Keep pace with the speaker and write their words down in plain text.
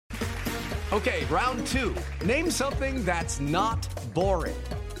Okay, round two. Name something that's not boring.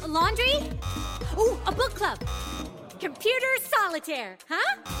 A laundry? Ooh, a book club. Computer solitaire,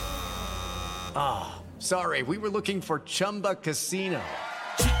 huh? Ah, sorry, we were looking for Chumba Casino.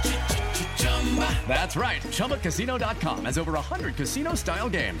 That's right, ChumbaCasino.com has over 100 casino-style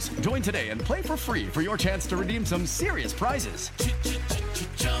games. Join today and play for free for your chance to redeem some serious prizes.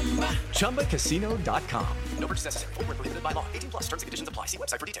 ChumbaCasino.com. No purchase necessary. Void where prohibited by law. 18+ terms and conditions apply. See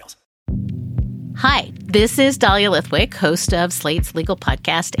website for details. Hi, this is Dahlia Lithwick, host of Slate's legal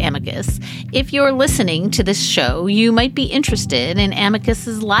podcast, Amicus. If you're listening to this show, you might be interested in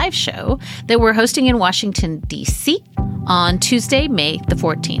Amicus's live show that we're hosting in Washington, D.C. on Tuesday, May the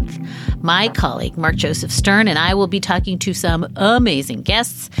 14th. My colleague, Mark Joseph Stern, and I will be talking to some amazing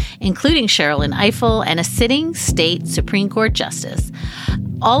guests, including Sherrilyn Ifill and a sitting state Supreme Court justice,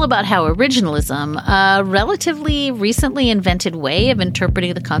 all about how originalism, a relatively recently invented way of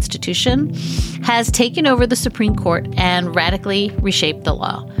interpreting the Constitution, has taken over the Supreme Court and radically reshaped the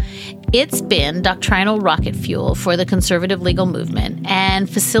law. It's been doctrinal rocket fuel for the conservative legal movement and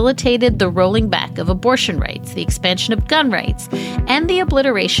facilitated the rolling back of abortion rights, the expansion of gun rights, and the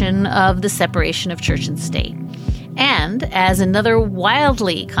obliteration of the separation of church and state. And as another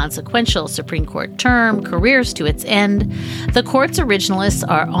wildly consequential Supreme Court term careers to its end, the court's originalists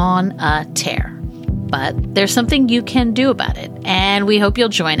are on a tear. But there's something you can do about it, and we hope you'll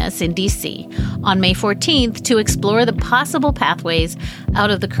join us in D.C. on May 14th to explore the possible pathways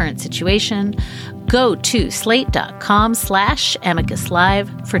out of the current situation. Go to slate.com/Amicus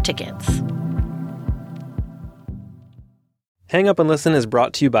Live for tickets. Hang Up and Listen is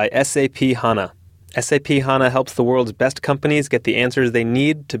brought to you by SAP HANA. SAP HANA helps the world's best companies get the answers they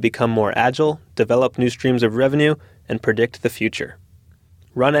need to become more agile, develop new streams of revenue, and predict the future.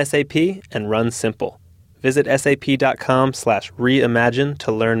 Run SAP and run simple. Visit sap.com/reimagine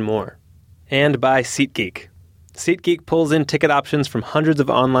to learn more. And by SeatGeek. SeatGeek pulls in ticket options from hundreds of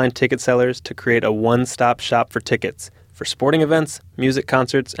online ticket sellers to create a one-stop shop for tickets for sporting events, music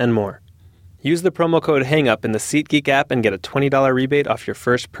concerts, and more. Use the promo code HANGUP in the SeatGeek app and get a $20 rebate off your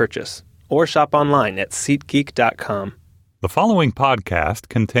first purchase. Or shop online at SeatGeek.com. The following podcast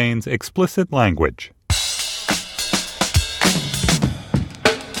contains explicit language.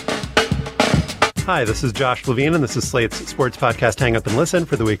 Hi, this is Josh Levine, and this is Slate's sports podcast Hang Up and Listen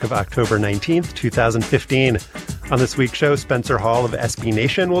for the week of October 19th, 2015. On this week's show, Spencer Hall of SB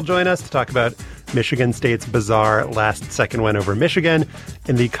Nation will join us to talk about Michigan State's bizarre last-second win over Michigan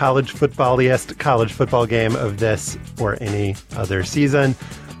in the college footballiest college football game of this or any other season.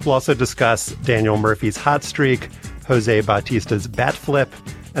 We'll also discuss Daniel Murphy's hot streak, Jose Bautista's bat flip,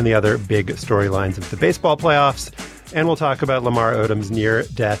 and the other big storylines of the baseball playoffs. And we'll talk about Lamar Odom's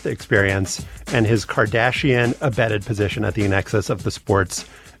near-death experience and his Kardashian-abetted position at the nexus of the sports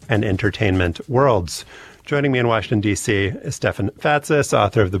and entertainment worlds. Joining me in Washington, D.C. is Stefan Fatsis,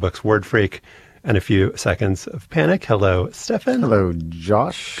 author of the books Word Freak and A Few Seconds of Panic. Hello, Stefan. Hello,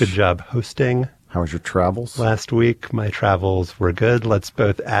 Josh. Good job hosting. How was your travels? Last week, my travels were good. Let's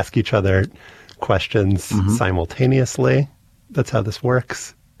both ask each other questions simultaneously. That's how this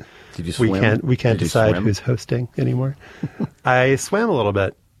works. Did you swim? We can't decide who's hosting anymore. I swam a little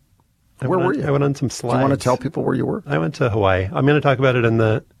bit. Where were you? I went on some slides. Do you want to tell people where you were? I went to Hawaii. I'm going to talk about it in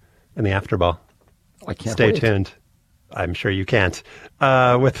the afterball. I can't Stay wait. tuned. I'm sure you can't.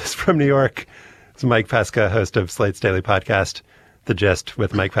 With us from New York is Mike Pesca, host of Slate's daily podcast, The Gist,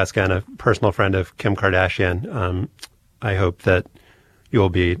 with Mike Pesca and a personal friend of Kim Kardashian. I hope that you will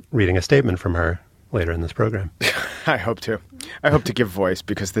be reading a statement from her later in this program. I hope to. I hope to give voice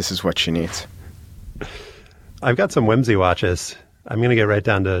because this is what she needs. I've got some whimsy watches. I'm going to get right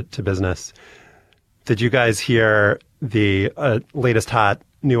down to business. Did you guys hear the latest hot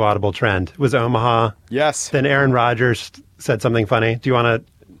new Audible trend? It was Omaha. Yes. Then Aaron Rodgers said something funny. Do you want to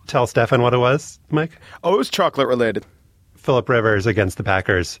tell Stefan what it was, Mike? Oh, it was chocolate related. Phillip Rivers against the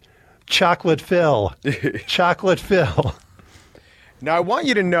Packers. Chocolate Phil. Chocolate Phil. Now, I want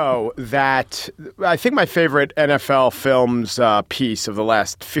you to know that I think my favorite NFL Films piece of the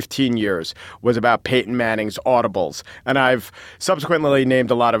last 15 years was about Peyton Manning's audibles. And I've subsequently named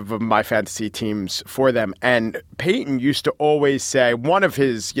a lot of my fantasy teams for them. And Peyton used to always say one of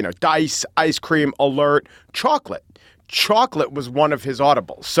his, dice, ice cream, alert, chocolate. Chocolate was one of his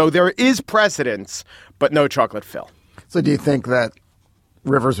audibles. So there is precedence, but no Chocolate Phil. So do you think that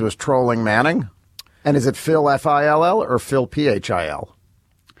Rivers was trolling Manning? And is it Phil F-I-L-L or Phil P-H-I-L?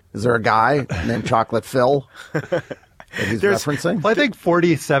 Is there a guy named Chocolate Phil that he's referencing? Well, I think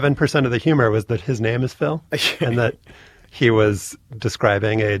 47% of the humor was that his name is Phil and that he was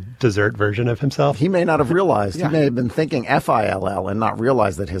describing a dessert version of himself. He may not have realized. Yeah. He may have been thinking F-I-L-L and not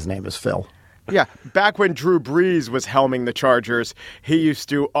realized that his name is Phil. Yeah, back when Drew Brees was helming the Chargers, he used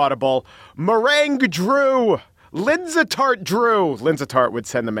to audible, meringue Drew, Linzatart Drew. Linzatart would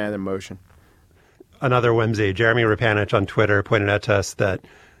send the man in motion. Another whimsy. Jeremy Rapanich on Twitter pointed out to us that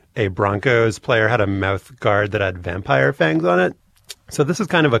a Broncos player had a mouth guard that had vampire fangs on it. So this is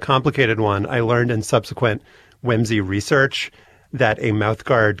kind of a complicated one. I learned in subsequent whimsy research that a mouth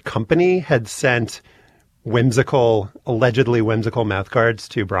guard company had sent allegedly whimsical mouth guards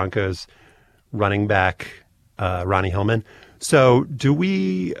to Broncos running back Ronnie Hillman. So do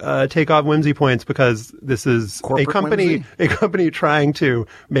we take off whimsy points because this is a company trying to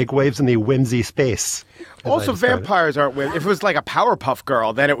make waves in the whimsy space? Also, vampires aren't whimsical. If it was like a Powerpuff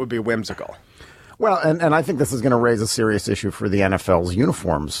Girl, then it would be whimsical. Well, and I think this is going to raise a serious issue for the NFL's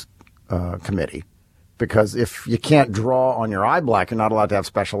uniforms committee. Because if you can't draw on your eye black, you're not allowed to have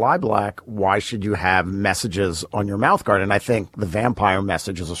special eye black, why should you have messages on your mouth guard? And I think the vampire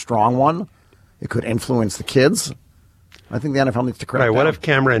message is a strong one. It could influence the kids. I think the NFL needs to crack down. What if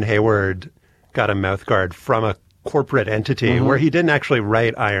Cameron Hayward got a mouth guard from a corporate entity where he didn't actually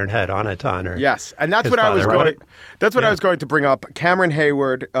write Ironhead on it, Honor? Yes, and that's what I was going. That's what I was going to bring up. Cameron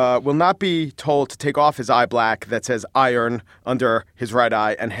Hayward will not be told to take off his eye black that says iron under his right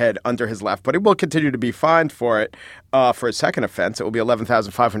eye and head under his left, but he will continue to be fined for it. For his second offense, it will be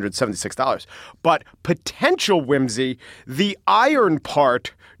 $11,576. But potential whimsy, the iron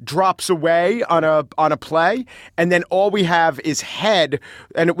part drops away on a play, and then all we have is head,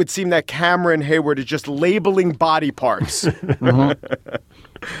 and it would seem that Cameron Hayward is just labeling body parts. All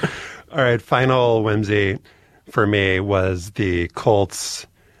right, final whimsy for me was the Colts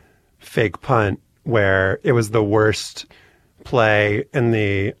fake punt, where it was the worst play in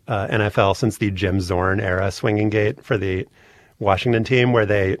the NFL since the Jim Zorn era swinging gate for the Washington team, where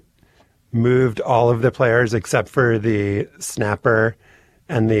they moved all of the players except for the snapper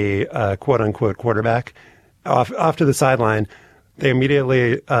and the quote-unquote quarterback off to the sideline. They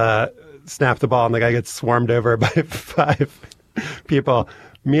immediately snap the ball, and the guy gets swarmed over by 5 people.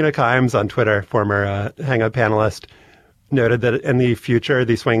 Mina Kimes on Twitter, former Hang Up panelist, noted that in the future,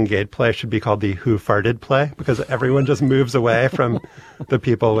 the swinging gate play should be called the Who Farted play because everyone just moves away from the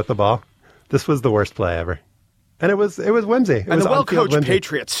people with the ball. This was the worst play ever. And it was whimsy. And the well-coached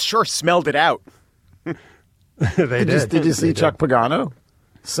Patriots sure smelled it out. They did. Did you see Chuck Pagano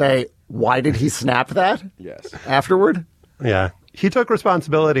say, why did he snap that? Yes. Afterward? Yeah. He took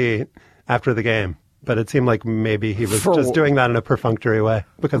responsibility after the game, but it seemed like maybe he was just doing that in a perfunctory way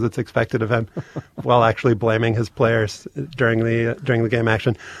because it's expected of him while actually blaming his players during the game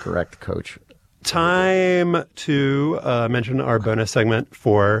action. Correct, coach. Time to mention our bonus segment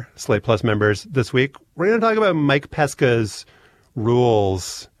for Slate Plus members this week. We're going to talk about Mike Pesca's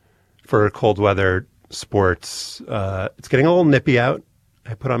rules for cold weather sports. It's getting a little nippy out.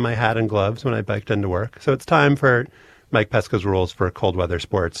 I put on my hat and gloves when I biked into work. So it's time for Mike Pesca's rules for cold weather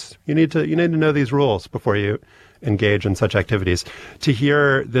sports. You need to know these rules before you engage in such activities. To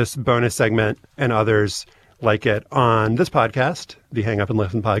hear this bonus segment and others like it on this podcast, the Hang Up and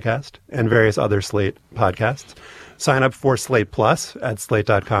Listen podcast, and various other Slate podcasts, sign up for Slate Plus at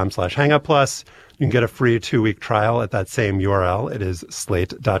slate.com/hangupplus. You can get a free 2-week trial at that same URL. It is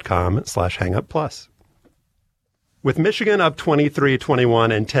slate.com/hangupplus. With Michigan up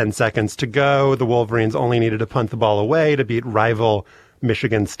 23-21 and 10 seconds to go, the Wolverines only needed to punt the ball away to beat rival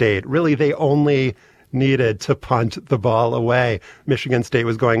Michigan State. Really, they only needed to punt the ball away. Michigan State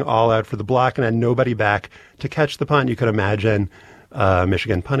was going all out for the block and had nobody back to catch the punt. You could imagine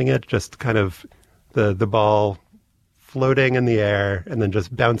Michigan punting it, just kind of the ball floating in the air and then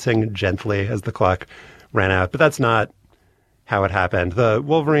just bouncing gently as the clock ran out. But that's not how it happened. The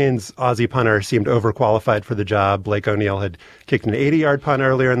Wolverines' Aussie punter seemed overqualified for the job. Blake O'Neill had kicked an 80-yard punt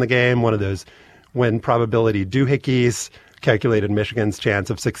earlier in the game, one of those win probability doohickeys, calculated Michigan's chance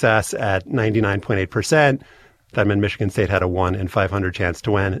of success at 99.8%. That meant Michigan State had a 1 in 500 chance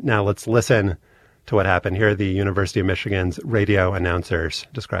to win. Now let's listen to what happened. Here are the University of Michigan's radio announcers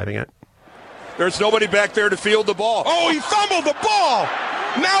describing it. There's nobody back there to field the ball. Oh, he fumbled the ball!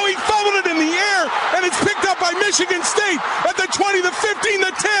 Now he fumbled it in the air, and it's picked up by Michigan State at the 20, the 15,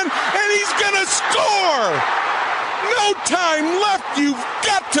 the 10, and he's going to score! No time left. You've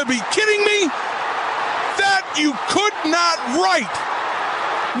got to be kidding me. That you could not write.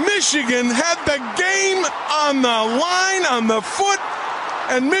 Michigan had the game on the line, on the foot,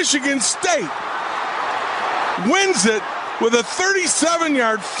 and Michigan State wins it with a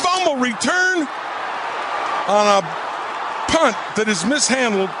 37-yard fumble return on a punt that is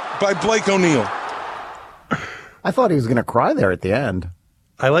mishandled by Blake O'Neill. I thought he was going to cry there at the end.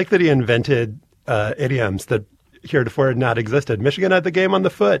 I like that he invented idioms that heretofore had not existed. Michigan had the game on the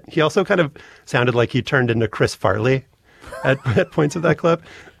foot. He also kind of sounded like he turned into Chris Farley at points of that clip.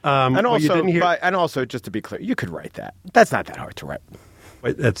 And also, just to be clear, you could write that. That's not that hard to write.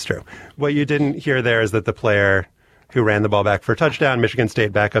 That's true. What you didn't hear there is that the player who ran the ball back for a touchdown, Michigan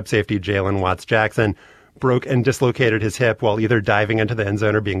State backup safety Jalen Watts-Jackson, broke and dislocated his hip while either diving into the end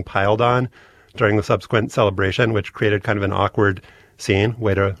zone or being piled on during the subsequent celebration, which created kind of an awkward scene.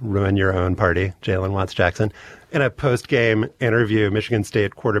 Way to ruin your own party, Jalen Watts-Jackson. In a post-game interview, Michigan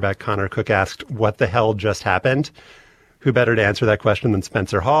State quarterback Connor Cook asked, "What the hell just happened?" Who better to answer that question than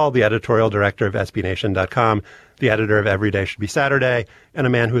Spencer Hall, the editorial director of SBNation.com, the editor of Every Day Should Be Saturday, and a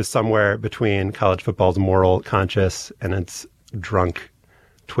man who is somewhere between college football's moral conscious and its drunk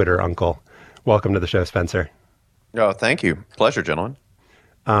Twitter uncle. Welcome to the show, Spencer. Oh, thank you. Pleasure, gentlemen.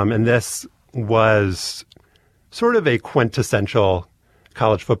 And this was sort of a quintessential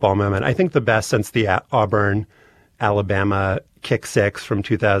college football moment. I think the best since the Auburn-Alabama kick six from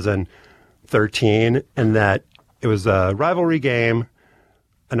 2013, and that it was a rivalry game,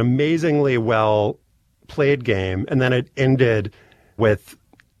 an amazingly well-played game, and then it ended with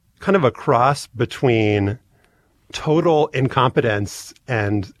kind of a cross between total incompetence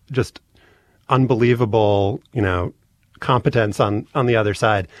and just unbelievable, competence on the other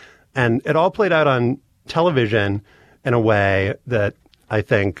side. And it all played out on television in a way that I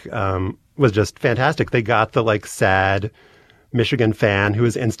think was just fantastic. They got the sad Michigan fan who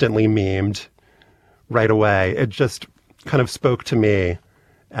was instantly memed right away. It just kind of spoke to me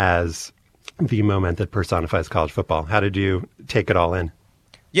as the moment that personifies college football. How did you take it all in?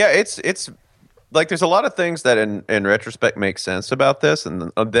 Yeah, it's like there's a lot of things that in retrospect make sense about this, and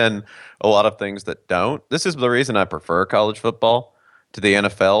then a lot of things that don't. This is the reason I prefer college football to the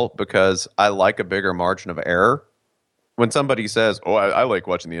NFL, because I like a bigger margin of error. When somebody says, "Oh, I like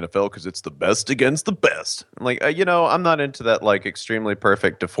watching the NFL because it's the best against the best," I'm like, I'm not into that extremely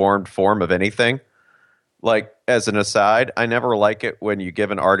perfect deformed form of anything. As an aside, I never like it when you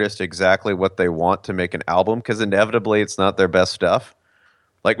give an artist exactly what they want to make an album, because inevitably it's not their best stuff.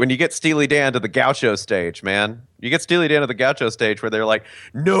 When you get Steely Dan to the Gaucho stage, man. You get Steely Dan to the Gaucho stage where they're like,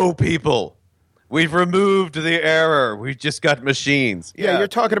 "No, people, we've removed the error. We've just got machines." Yeah, you're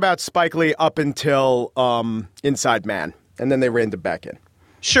talking about Spike Lee up until Inside Man, and then they reined it back in.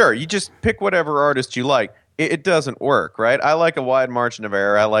 Sure, you just pick whatever artist you like. It doesn't work, right? I like a wide margin of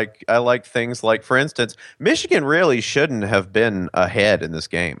error. I like things like, for instance, Michigan really shouldn't have been ahead in this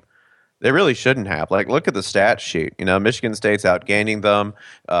game. They really shouldn't have. Look at the stat sheet. Michigan State's outgaining them.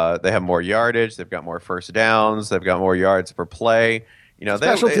 They have more yardage. They've got more first downs. They've got more yards per play.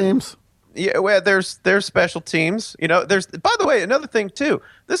 Special teams. Yeah, well, there's special teams. There's, by the way, another thing too.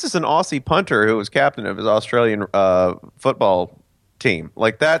 This is an Aussie punter who was captain of his Australian football team.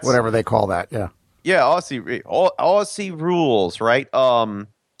 That's whatever they call that. Yeah. Yeah, Aussie rules, right?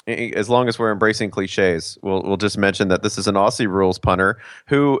 As long as we're embracing cliches, we'll just mention that this is an Aussie rules punter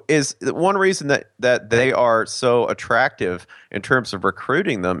who is one reason that they are so attractive in terms of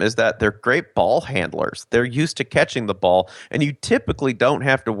recruiting them is that they're great ball handlers. They're used to catching the ball, and you typically don't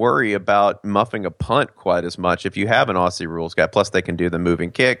have to worry about muffing a punt quite as much if you have an Aussie rules guy. Plus, they can do the moving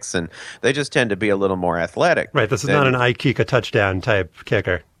kicks, and they just tend to be a little more athletic. Right, this is not an I kick a touchdown type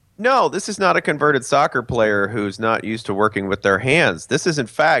kicker. No, this is not a converted soccer player who's not used to working with their hands. This is, in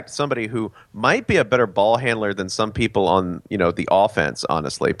fact, somebody who might be a better ball handler than some people on, the offense,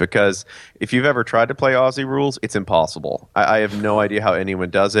 honestly, because if you've ever tried to play Aussie rules, it's impossible. I have no idea how anyone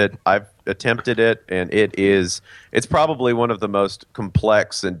does it. I've attempted it, and it's probably one of the most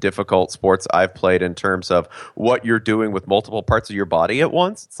complex and difficult sports I've played in terms of what you're doing with multiple parts of your body at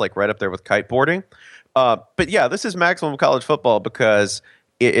once. It's right up there with kiteboarding. But yeah, this is maximum college football because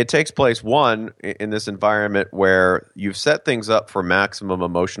it takes place, one, in this environment where you've set things up for maximum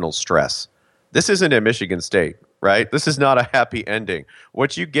emotional stress. This isn't in Michigan State, right? This is not a happy ending.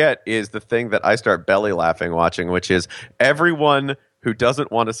 What you get is the thing that I start belly laughing watching, which is everyone who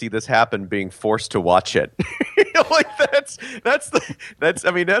doesn't want to see this happen being forced to watch it. That's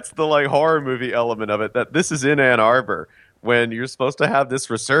the horror movie element of it, that this is in Ann Arbor when you're supposed to have this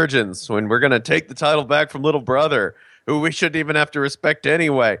resurgence, when we're going to take the title back from little brother, who we shouldn't even have to respect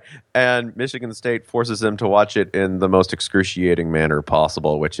anyway. And Michigan State forces them to watch it in the most excruciating manner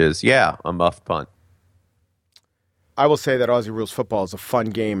possible, which is, a muffed punt. I will say that Aussie Rules football is a fun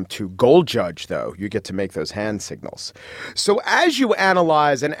game to goal judge, though. You get to make those hand signals. So as you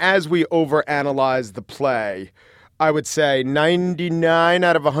analyze and as we overanalyze the play, I would say 99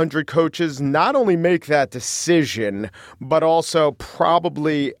 out of 100 coaches not only make that decision, but also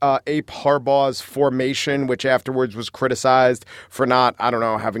probably Abe Harbaugh's formation, which afterwards was criticized for not,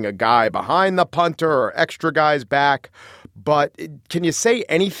 having a guy behind the punter or extra guys back. But can you say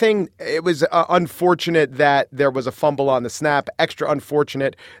anything? It was unfortunate that there was a fumble on the snap. Extra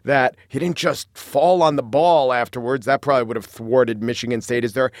unfortunate that he didn't just fall on the ball afterwards. That probably would have thwarted Michigan State.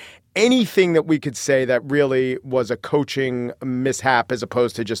 Is there anything that we could say that really was a coaching mishap as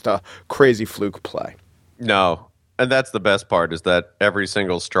opposed to just a crazy fluke play? No. And that's the best part, is that every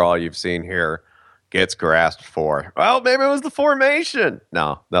single straw you've seen here gets grasped for. Well, maybe it was the formation.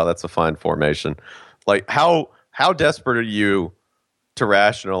 No, that's a fine formation. Like, how desperate are you to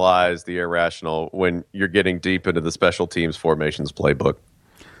rationalize the irrational when you're getting deep into the special teams formations playbook?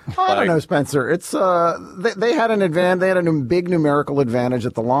 I don't know, Spencer. It's they had an advantage. They had a big numerical advantage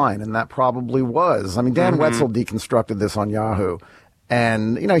at the line, and that probably was. I mean, Dan Wetzel deconstructed this on Yahoo,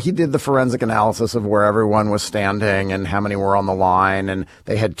 and he did the forensic analysis of where everyone was standing and how many were on the line, and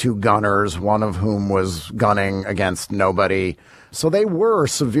they had two gunners, one of whom was gunning against nobody, so they were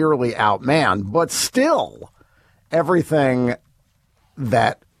severely outmanned. But still, everything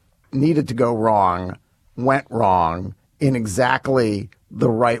that needed to go wrong went wrong in exactly the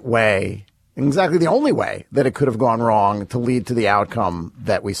right way, exactly the only way that it could have gone wrong to lead to the outcome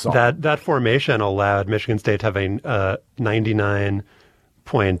that we saw. That formation allowed Michigan State to have a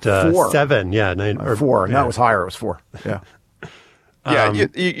 99.7. Yeah, 4. No, it was higher. It was 4. Yeah. Yeah,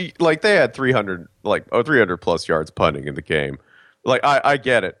 like they had 300 plus yards punting in the game. Like, I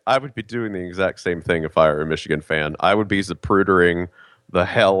get it. I would be doing the exact same thing if I were a Michigan fan. I would be zaprudering the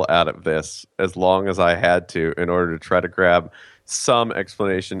hell out of this as long as I had to in order to try to grab some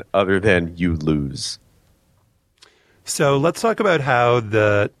explanation other than you lose. So let's talk about how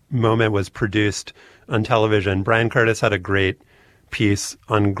the moment was produced on television. Brian Curtis had a great piece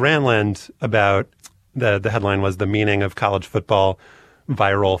on Grantland about the headline was "The Meaning of College Football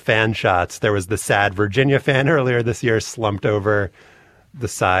Viral Fan Shots." There was the sad Virginia fan earlier this year slumped over the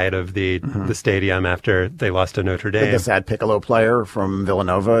side of the stadium after they lost to Notre Dame. The sad Piccolo player from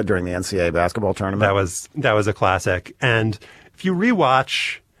Villanova during the NCAA basketball tournament. That was a classic. And if you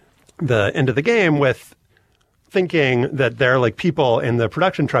rewatch the end of the game with thinking that there are like people in the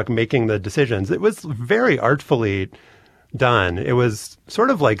production truck making the decisions, it was very artfully done. It was sort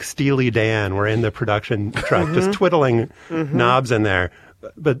of like Steely Dan were in the production truck, just twiddling knobs in there.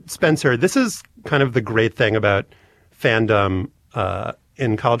 But Spencer, this is kind of the great thing about fandom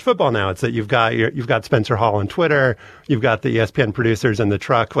in college football now. It's that you've got Spencer Hall on Twitter, you've got the ESPN producers in the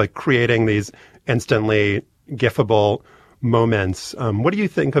truck, like creating these instantly gifable moments. What do you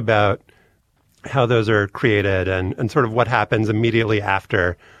think about how those are created and sort of what happens immediately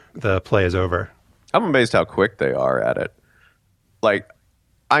after the play is over? I'm amazed how quick they are at it. Like,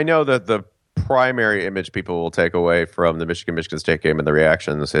 I know that the primary image people will take away from the Michigan State game and the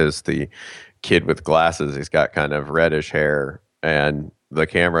reactions is the kid with glasses. He's got kind of reddish hair and the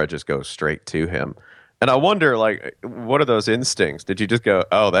camera just goes straight to him. And I wonder, like, what are those instincts? Did you just go,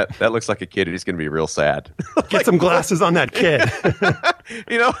 oh, that looks like a kid and he's going to be real sad? Get some glasses on that kid.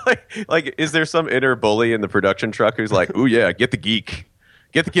 like, is there some inner bully in the production truck who's like, ooh, yeah, get the geek.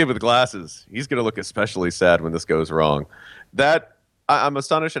 Get the kid with glasses. He's going to look especially sad when this goes wrong. I'm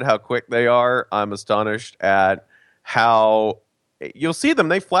astonished at how quick they are. I'm astonished at how you'll see them.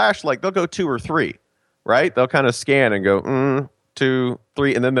 They flash, like, they'll go 2 or 3, right? They'll kind of scan and go, 2,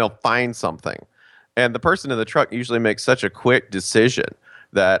 3, and then they'll find something. And the person in the truck usually makes such a quick decision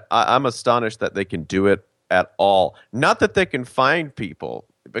that I'm astonished that they can do it at all. Not that they can find people,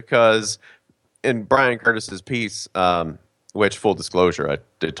 because in Brian Curtis's piece, which, full disclosure, I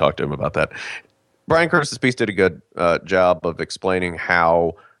did talk to him about that. Brian Curtis's piece did a good job of explaining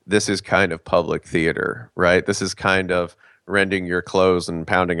how this is kind of public theater, right? This is kind of rending your clothes and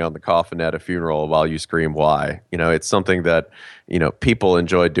pounding on the coffin at a funeral while you scream why. It's something that, people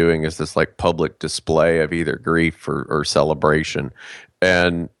enjoy doing, is this like public display of either grief or celebration.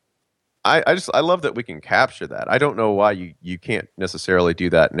 And I love that we can capture that. I don't know why you can't necessarily do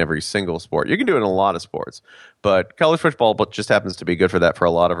that in every single sport. You can do it in a lot of sports, but college football just happens to be good for that for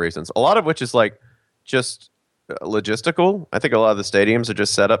a lot of reasons. A lot of which is like just logistical. I think a lot of the stadiums are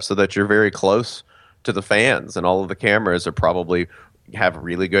just set up so that you're very close to the fans, and all of the cameras are probably have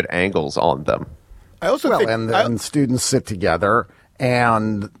really good angles on them. I also think, and students sit together,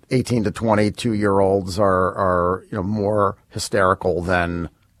 and 18 to 22-year-olds are more hysterical than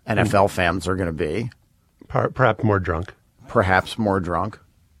NFL fans are going to be. Perhaps more drunk.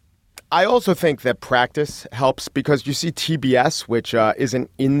 I also think that practice helps because you see TBS, which isn't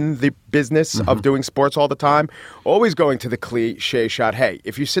in the business of doing sports all the time, always going to the cliche shot. Hey,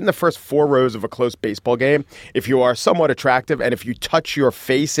 if you sit in the first 4 rows of a close baseball game, if you are somewhat attractive and if you touch your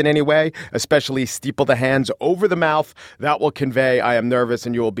face in any way, especially steeple the hands over the mouth, that will convey I am nervous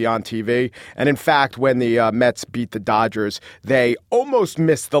and you will be on TV. And in fact, when the Mets beat the Dodgers, they almost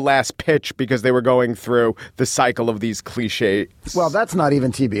missed the last pitch because they were going through the cycle of these cliches. Well, that's not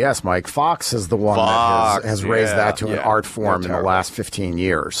even TBS, Mike. Fox is the one that has raised that to an art form in the last 15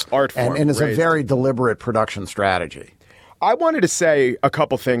 years. Art form. And it's a very deliberate production strategy. I wanted to say a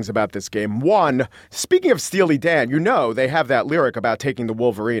couple things about this game. One, speaking of Steely Dan, you know they have that lyric about taking the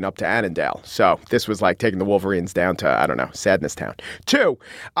Wolverine up to Annandale. So this was like taking the Wolverines down to, I don't know, Sadness Town. 2,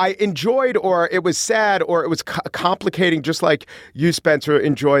 I enjoyed, or it was sad, or it was complicating, just like you, Spencer,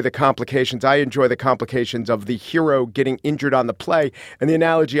 enjoy the complications. I enjoy the complications of the hero getting injured on the play. And the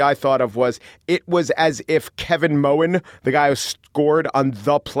analogy I thought of was it was as if Kevin Moen, the guy who scored on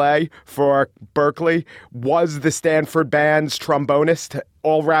the play for Berkeley, was the Stanford band's trombonist,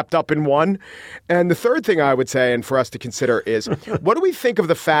 all wrapped up in one. And the third thing I would say, and for us to consider, is what do we think of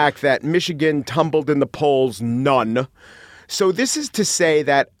the fact that Michigan tumbled in the polls none? So this is to say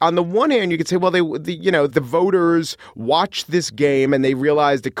that on the one hand, you could say, well, the voters watched this game and they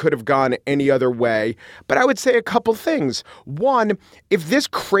realized it could have gone any other way. But I would say a couple things. One, if this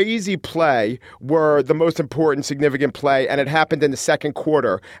crazy play were the most important, significant play and it happened in the second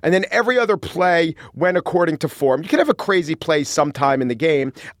quarter, and then every other play went according to form, you could have a crazy play sometime in the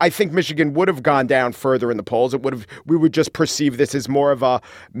game. I think Michigan would have gone down further in the polls. We would just perceive this as more of a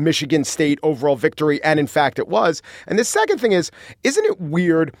Michigan State overall victory. And in fact, it was. And the second thing is, isn't it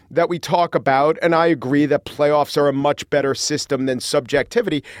weird that we talk about, and I agree that playoffs are a much better system than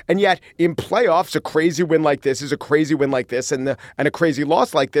subjectivity, and yet in playoffs, a crazy win like this is a crazy win like this, and a crazy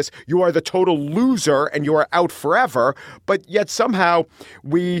loss like this, you are the total loser and you are out forever, but yet somehow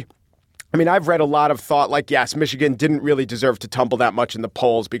I've read a lot of thought like, yes, Michigan didn't really deserve to tumble that much in the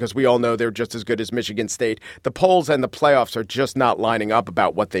polls because we all know they're just as good as Michigan State. The polls and the playoffs are just not lining up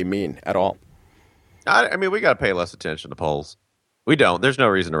about what they mean at all. We got to pay less attention to polls. We don't. There's no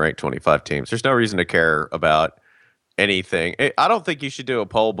reason to rank 25 teams. There's no reason to care about anything. I don't think you should do a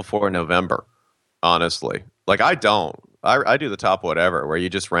poll before November, honestly. Like, I don't. I do the top whatever, where you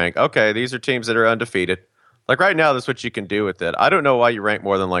just rank, okay, these are teams that are undefeated. Like, right now, that's what you can do with it. I don't know why you rank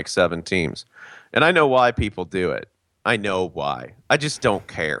more than, 7 teams. And I know why people do it. I know why. I just don't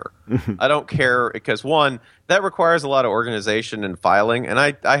care. I don't care because, one, that requires a lot of organization and filing, and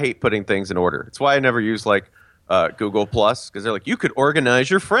I hate putting things in order. It's why I never use, Google Plus, because they're like, you could organize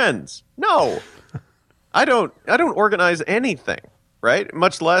your friends. No. I don't organize anything, right?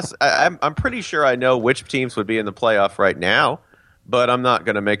 Much less, I'm pretty sure I know which teams would be in the playoff right now, but I'm not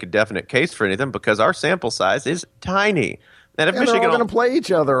going to make a definite case for any of them because our sample size is tiny. And if Michigan they're all going to play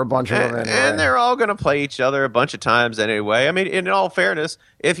each other a bunch of them anyway. And they're all going to play each other a bunch of times anyway. I mean, in all fairness,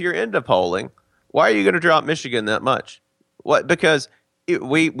 if you're into polling, why are you going to drop Michigan that much? What? Because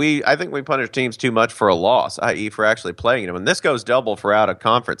I think we punish teams too much for a loss, i.e. for actually playing them. And this goes double for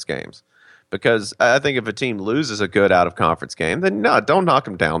out-of-conference games. Because I think if a team loses a good out-of-conference game, then no, don't knock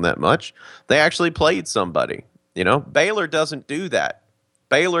them down that much. They actually played somebody. Baylor doesn't do that.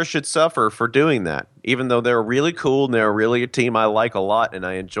 Baylor should suffer for doing that, even though they're really cool and they're really a team I like a lot and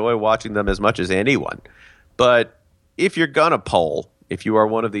I enjoy watching them as much as anyone. But if you're going to poll, if you are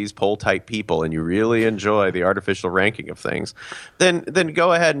one of these poll-type people and you really enjoy the artificial ranking of things, then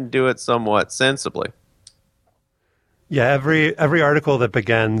go ahead and do it somewhat sensibly. Yeah, every article that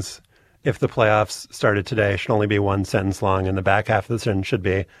begins, if the playoffs started today, should only be one sentence long, and the back half of the sentence should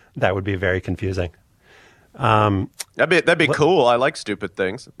be, that would be very confusing. That'd be cool. I like stupid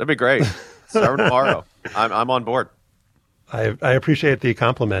things. That'd be great. Start tomorrow. I'm on board. I appreciate the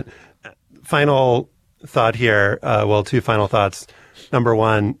compliment. Final thought here. Two final thoughts. Number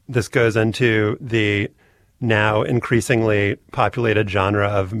one, this goes into the now increasingly populated genre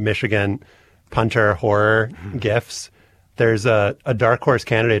of Michigan punter horror GIFs. There's a dark horse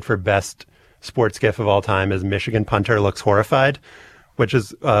candidate for best sports GIF of all time is Michigan punter looks horrified, which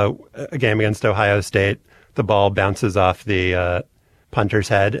is a game against Ohio State. The ball bounces off the punter's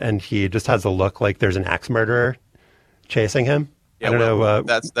head, and he just has a look like there's an axe murderer chasing him. Yeah, I don't know.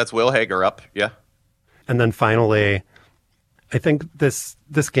 That's Will Hager up. Yeah. And then finally, I think this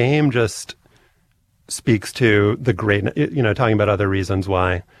game just speaks to the great, talking about other reasons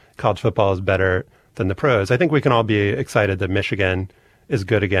why college football is better than the pros. I think we can all be excited that Michigan is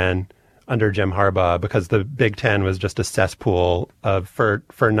good again under Jim Harbaugh because the Big Ten was just a cesspool for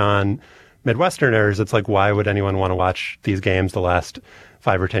Midwesterners, it's like, why would anyone want to watch these games the last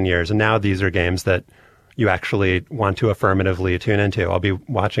 5 or 10 years? And now these are games that you actually want to affirmatively tune into. I'll be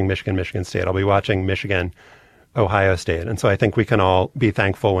watching Michigan State. I'll be watching Michigan, Ohio State. And so I think we can all be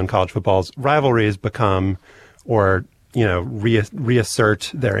thankful when college football's rivalries become, or,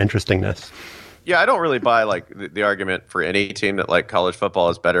 reassert their interestingness. Yeah, I don't really buy like the argument for any team that like college football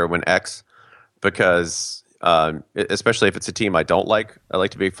is better when X, because especially if it's a team I don't like, I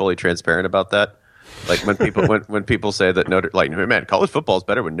like to be fully transparent about that. Like when people when people say that college football is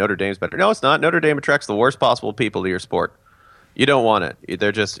better when Notre Dame's better. No, it's not. Notre Dame attracts the worst possible people to your sport. You don't want it.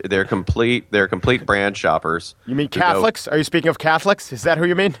 They're complete brand shoppers. You mean Catholics? Are you speaking of Catholics? Is that who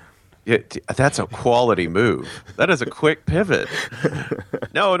you mean? Yeah, that's a quality move. That is a quick pivot.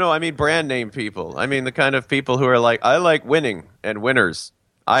 No, I mean brand name people. I mean the kind of people who are like, I like winning and winners.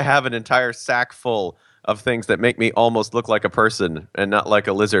 I have an entire sack full of things that make me almost look like a person and not like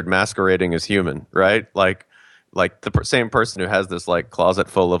a lizard masquerading as human, right? Like the same person who has this like closet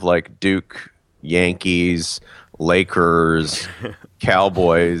full of like Duke, Yankees, Lakers,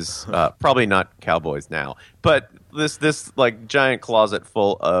 Cowboys, probably not Cowboys now, but this like giant closet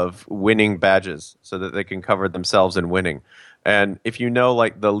full of winning badges so that they can cover themselves in winning. And if you know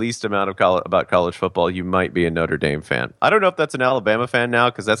like the least amount of about college football, you might be a Notre Dame fan. I don't know if that's an Alabama fan now,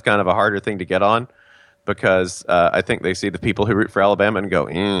 because that's kind of a harder thing to get on, because I think they see the people who root for Alabama and go,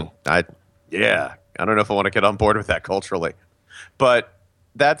 I don't know if I want to get on board with that culturally. But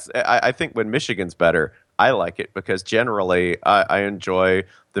I think when Michigan's better, I like it because generally I enjoy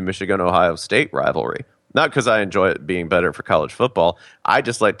the Michigan-Ohio State rivalry. Not because I enjoy it being better for college football. I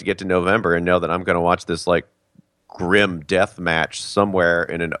just like to get to November and know that I'm going to watch this like grim death match somewhere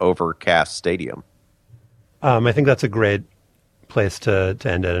in an overcast stadium. I think that's a great place to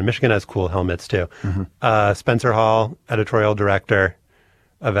end it. And Michigan has cool helmets too. Mm-hmm. Spencer Hall, editorial director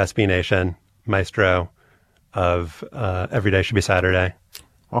of SB Nation, maestro of Every Day Should Be Saturday.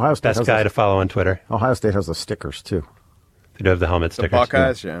 Ohio State best guy to follow on Twitter. Ohio State has the stickers too. They do have the helmet stickers. The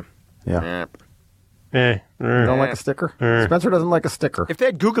Buckeyes, yeah. You don't like a sticker? Spencer doesn't like a sticker. If they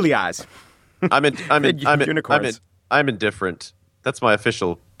had googly eyes. I'm indifferent. That's my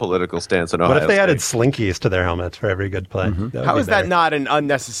official political stance on Ohio What if they State. added slinkies to their helmets for every good play? Mm-hmm. How is that not an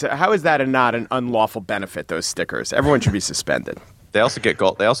unnecessary? How is that not an unlawful benefit? Those stickers. Everyone should be suspended. They also get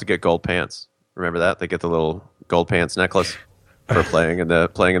gold. They also get gold pants. Remember that? They get the little gold pants necklace for playing in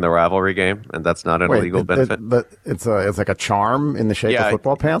the rivalry game, and that's not an illegal benefit. But it's like a charm in the shape of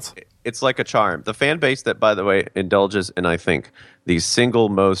football pants. It's like a charm. The fan base that, by the way, indulges in, I think, the single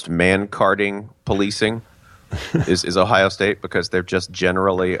most man-carding policing is Ohio State, because they're just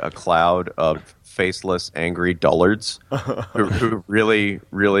generally a cloud of faceless, angry dullards who really,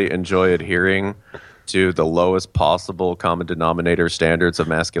 really enjoy adhering to the lowest possible common denominator standards of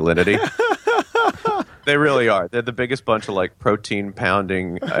masculinity. They really are. They're the biggest bunch of like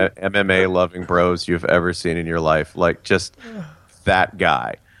protein-pounding, MMA-loving bros you've ever seen in your life. Like just that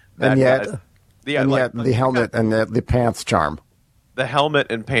guy. And yet the helmet and the pants charm. The helmet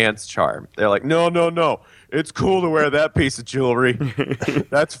and pants charm. They're like, no. It's cool to wear that piece of jewelry.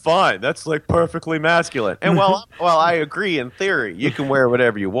 That's fine. That's like perfectly masculine. And while I agree in theory, you can wear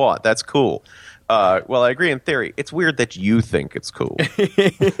whatever you want. That's cool. Well, I agree in theory. It's weird that you think it's cool.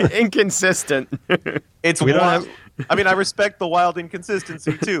 Inconsistent. It's wild. I mean, I respect the wild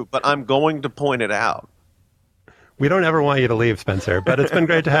inconsistency too, but I'm going to point it out. We don't ever want you to leave, Spencer, but it's been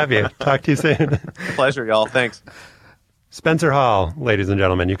great to have you. Talk to you soon. Pleasure, y'all. Thanks. Spencer Hall, ladies and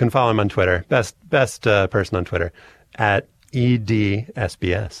gentlemen. You can follow him on Twitter. Best person on Twitter, at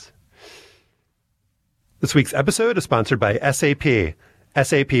EDSBS. This week's episode is sponsored by SAP.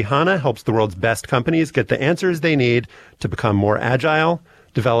 SAP HANA helps the world's best companies get the answers they need to become more agile,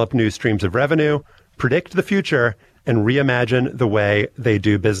 develop new streams of revenue, predict the future, and reimagine the way they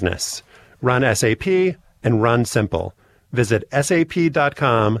do business. Run SAP and run simple. Visit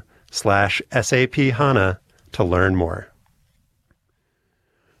sap.com/SAP HANA to learn more.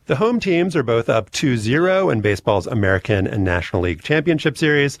 The home teams are both up 2-0 in baseball's American and National League Championship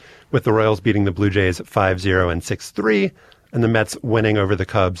Series, with the Royals beating the Blue Jays 5-0 and 6-3, and the Mets winning over the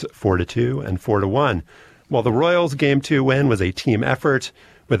Cubs 4-2 and 4-1. While the Royals' Game 2 win was a team effort,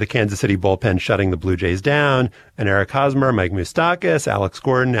 with the Kansas City bullpen shutting the Blue Jays down, and Eric Hosmer, Mike Moustakas, Alex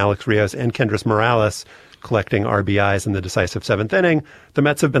Gordon, Alex Rios, and Kendrys Morales collecting RBIs in the decisive seventh inning, the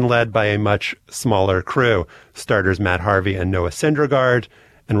Mets have been led by a much smaller crew. Starters Matt Harvey and Noah Syndergaard,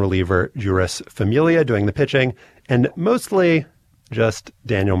 and reliever Juris Familia doing the pitching, and mostly just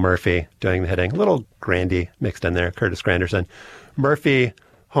Daniel Murphy doing the hitting. A little Grandy mixed in there, Curtis Granderson. Murphy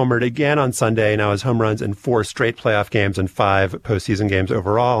homered again on Sunday. Now his home runs in 4 straight playoff games and 5 postseason games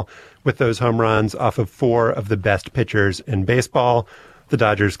overall, with those home runs off of 4 of the best pitchers in baseball: the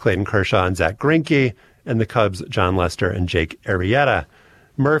Dodgers' Clayton Kershaw and Zach Greinke, and the Cubs' John Lester and Jake Arrieta.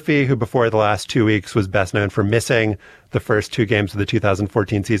 Murphy, who before the last 2 weeks was best known for missing the first 2 games of the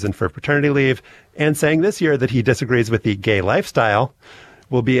 2014 season for paternity leave and saying this year that he disagrees with the gay lifestyle,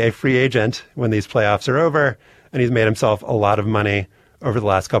 will be a free agent when these playoffs are over, and he's made himself a lot of money over the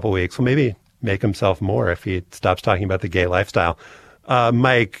last couple of weeks. Well, maybe make himself more if he stops talking about the gay lifestyle.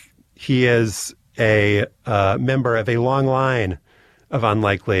 Mike, he is a member of a long line of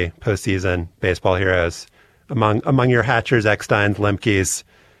unlikely postseason baseball heroes. Among your Hatchers, Ecksteins, Lemkes,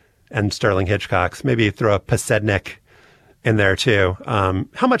 and Sterling Hitchcocks. Maybe throw a Pasednik in there, too.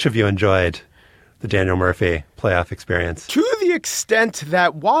 How much have you enjoyed the Daniel Murphy playoff experience? To the extent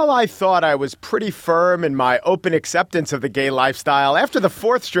that while I thought I was pretty firm in my open acceptance of the gay lifestyle, after the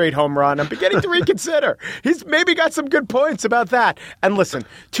 4th straight home run, I'm beginning to reconsider. He's maybe got some good points about that. And listen,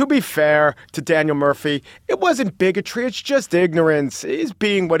 to be fair to Daniel Murphy, it wasn't bigotry. It's just ignorance. He's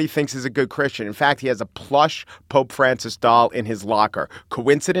being what he thinks is a good Christian. In fact, he has a plush Pope Francis doll in his locker.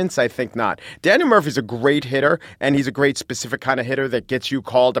 Coincidence? I think not. Daniel Murphy's a great hitter, and he's a great specific kind of hitter that gets you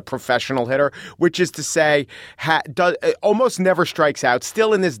called a professional hitter, which is to say, almost never strikes out.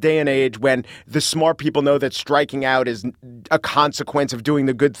 Still in this day and age when the smart people know that striking out is a consequence of doing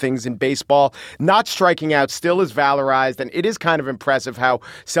the good things in baseball, not striking out still is valorized, and it is kind of impressive how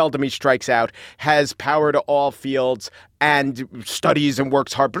seldom he strikes out, has power to all fields, and studies and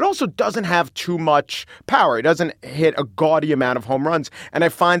works hard, but also doesn't have too much power. He doesn't hit a gaudy amount of home runs. And I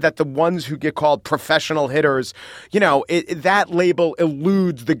find that the ones who get called professional hitters, that label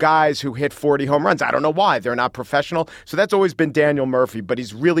eludes the guys who hit 40 home runs. I don't know why. They're not professional. So that's always been Daniel Murphy, but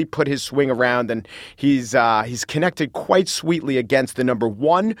he's really put his swing around, and he's connected quite sweetly against the number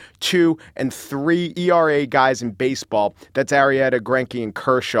 1, 2, and 3 ERA guys in baseball. That's Arrieta, Greinke, and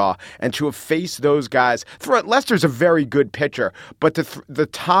Kershaw. And to have faced those guys, Lester's a very good pitcher, but the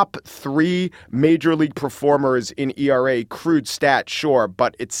top 3 major league performers in ERA, crude stat, sure,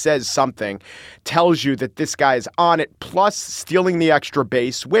 but it says something, tells you that this guy is on it, plus stealing the extra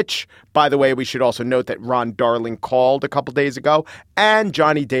base, which, by the way, we should also note that Ron Darling called a couple days ago, and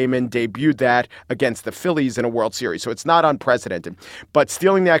Johnny Damon debuted that against the Phillies in a World Series, so it's not unprecedented. But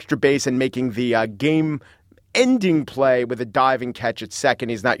stealing the extra base and making the game-ending play with a diving catch at second.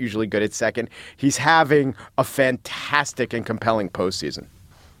 He's not usually good at second. He's having a fantastic and compelling postseason.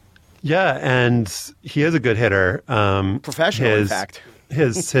 Yeah, and he is a good hitter. Professional, in fact.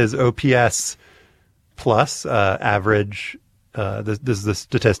 His OPS plus average, this is the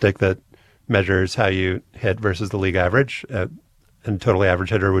statistic that measures how you hit versus the league average, and totally average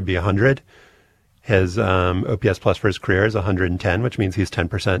hitter would be 100. His OPS plus for his career is 110, which means he's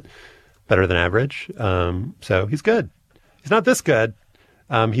 10% better than average. So he's good. He's not this good.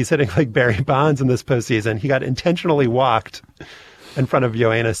 He's hitting like Barry Bonds in this postseason. He got intentionally walked in front of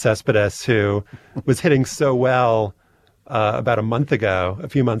Yoenis Cespedes, who was hitting so well about a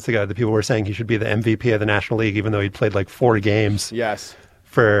few months ago, that people were saying he should be the MVP of the National League, even though he'd played like 4 games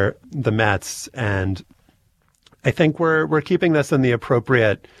for the Mets. And I think we're keeping this in the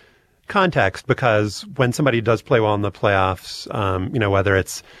appropriate context, because when somebody does play well in the playoffs, whether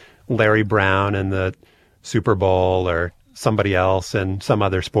it's Larry Brown in the Super Bowl or somebody else in some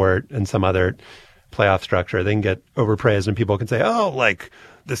other sport and some other playoff structure, they can get overpraised, and people can say, oh, like,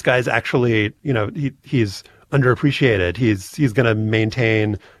 this guy's actually, he's underappreciated. He's going to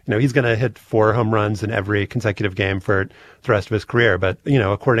maintain, he's going to hit 4 home runs in every consecutive game for the rest of his career. But,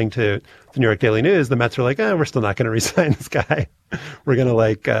 according to the New York Daily News, the Mets are like, we're still not going to re-sign this guy. We're going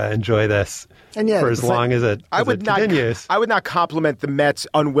to enjoy this for as long as it continues. I would not compliment the Mets'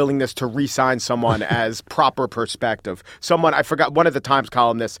 unwillingness to re-sign someone as proper perspective. Someone, I forgot, one of the Times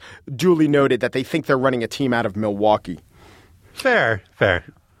columnists duly noted that they think they're running a team out of Milwaukee. Fair.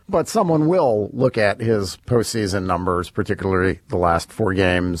 But someone will look at his postseason numbers, particularly the last 4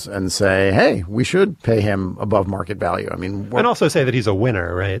 games, and say, hey, we should pay him above market value. I mean, and also say that he's a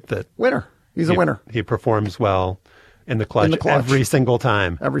winner, right? Winner. He's a winner. He performs well in the clutch every single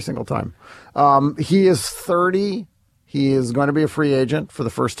time. Every single time. He is 30. He is going to be a free agent for the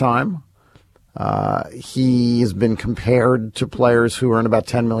first time. He has been compared to players who earn about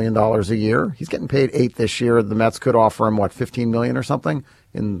 $10 million a year. He's getting paid $8 million this year. The Mets could offer him, $15 million or something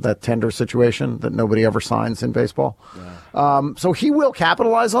in that tender situation that nobody ever signs in baseball. Yeah. So he will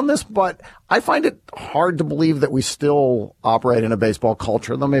capitalize on this, but I find it hard to believe that we still operate in a baseball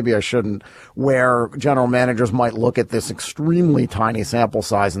culture, though maybe I shouldn't, where general managers might look at this extremely tiny sample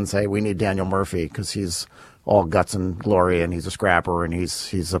size and say, we need Daniel Murphy because he's all guts and glory, and he's a scrapper, and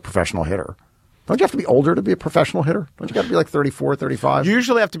he's a professional hitter. Don't you have to be older to be a professional hitter? Don't you got to be like 34, 35? You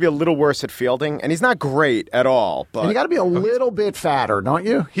usually have to be a little worse at fielding, and he's not great at all. But and you got to be a little bit fatter, don't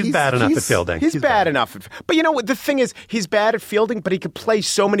you? He's bad enough at fielding. He's bad enough. But you know what? The thing is, he's bad at fielding, but he could play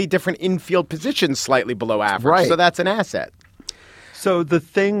so many different infield positions slightly below average. Right. So that's an asset. So the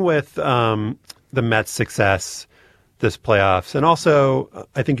thing with the Mets' success this playoffs, and also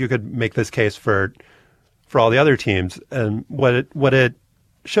I think you could make this case for all the other teams, and what it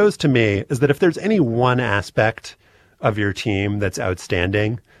shows to me is that if there's any one aspect of your team that's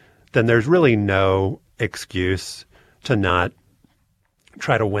outstanding, then there's really no excuse to not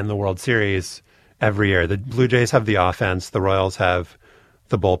try to win the World Series every year. The Blue Jays have the offense. The Royals have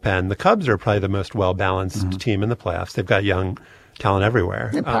the bullpen. The Cubs are probably the most well-balanced team in the playoffs. They've got young talent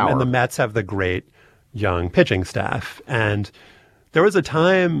everywhere. And the Mets have the great young pitching staff. And there was a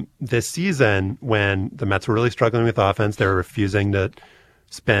time this season when the Mets were really struggling with offense. They were refusing to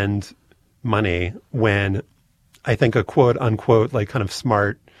spend money, when I think a quote unquote like kind of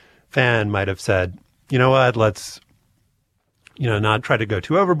smart fan might have said, you know what, let's not try to go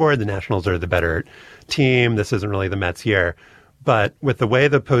too overboard. The Nationals are the better team. This isn't really the Mets year. But with the way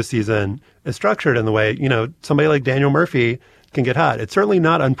the postseason is structured and the way, somebody like Daniel Murphy can get hot, it's certainly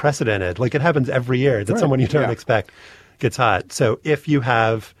not unprecedented. Like it happens every year that someone you don't expect gets hot. So if you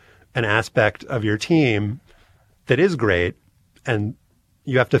have an aspect of your team that is great, and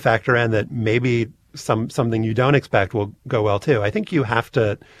you have to factor in that maybe something you don't expect will go well too. I think you have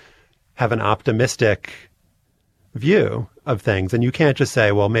to have an optimistic view of things, and you can't just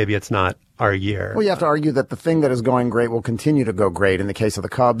say, well, maybe it's not our year. Well, you have to argue that the thing that is going great will continue to go great. In the case of the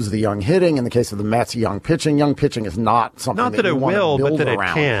Cubs, the young hitting. In the case of the Mets, young pitching. Young pitching is not something not that it will, but that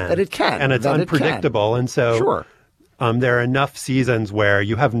around. it can. That it can. And it's unpredictable. And so sure. There are enough seasons where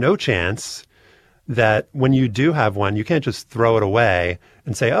you have no chance that when you do have one, you can't just throw it away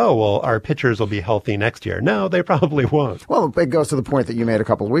and say, oh, well, our pitchers will be healthy next year. No, they probably won't. Well, it goes to the point that you made a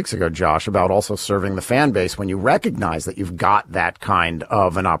couple of weeks ago, Josh, about also serving the fan base when you recognize that you've got that kind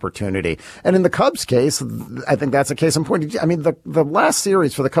of an opportunity. And in the Cubs case, I think that's a case in point. I mean, the last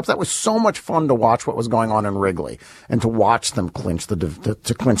series for the Cubs, that was so much fun to watch what was going on in Wrigley and to watch them clinch to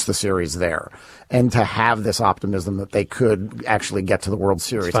clinch the series there and to have this optimism that they could actually get to the World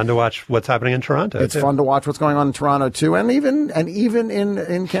Series. It's fun to watch what's happening in Toronto. It's fun to watch what's going on in Toronto too, and even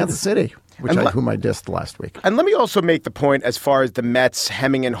in Kansas City, whom I dissed last week. And let me also make the point as far as the Mets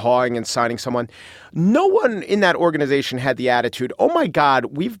hemming and hawing and signing someone. No one in that organization had the attitude, oh my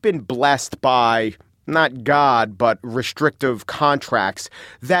God, we've been blessed by not God, but restrictive contracts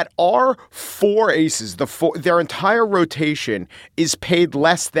that our four aces, their entire rotation is paid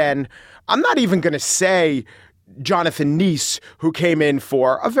less than, I'm not even going to say Jonathan Neese, who came in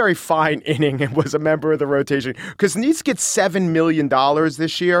for a very fine inning and was a member of the rotation, because Neese gets $7 million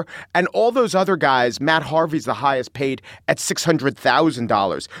this year, and all those other guys, Matt Harvey's the highest paid at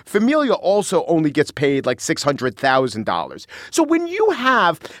 $600,000. Familia also only gets paid like $600,000. So when you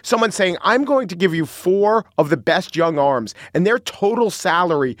have someone saying, I'm going to give you four of the best young arms, and their total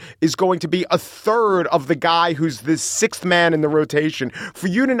salary is going to be a third of the guy who's the sixth man in the rotation, for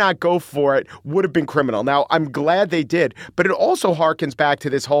you to not go for it would have been criminal. Now, I'm glad they did, but it also harkens back to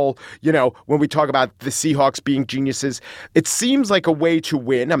this whole, when we talk about the Seahawks being geniuses, it seems like a way to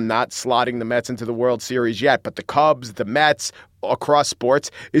win. I'm not slotting the Mets into the World Series yet, but the Cubs, the Mets, across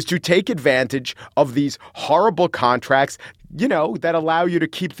sports, is to take advantage of these horrible contracts, that allow you to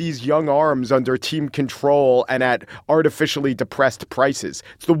keep these young arms under team control and at artificially depressed prices.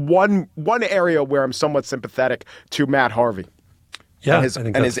 It's the one area where I'm somewhat sympathetic to Matt Harvey. Yeah,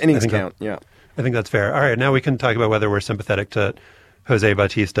 and his innings count. Yeah. I think that's fair. All right, now we can talk about whether we're sympathetic to Jose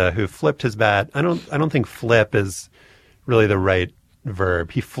Bautista, who flipped his bat. I don't think flip is really the right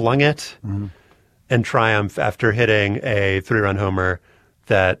verb. He flung it in triumph after hitting a 3-run homer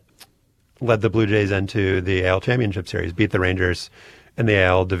that led the Blue Jays into the AL Championship Series, beat the Rangers in the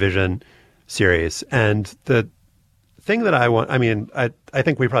AL Division Series. And the thing that I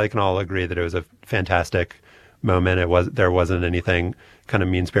think we probably can all agree that it was a fantastic moment. There wasn't anything kind of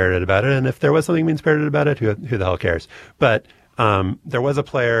mean-spirited about it. And if there was something mean-spirited about it, who the hell cares? But there was a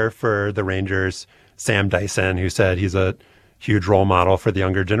player for the Rangers, Sam Dyson, who said he's a huge role model for the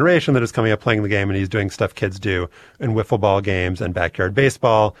younger generation that is coming up playing the game, and he's doing stuff kids do in wiffle ball games and backyard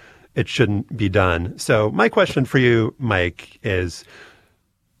baseball. It shouldn't be done. So my question for you, Mike, is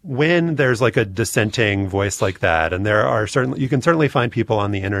when there's like a dissenting voice like that, and you can certainly find people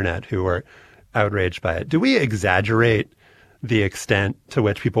on the internet who are outraged by it. Do we exaggerate the extent to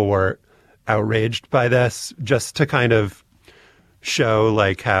which people were outraged by this just to kind of show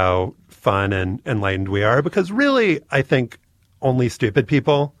like how fun and enlightened we are, because really, I think only stupid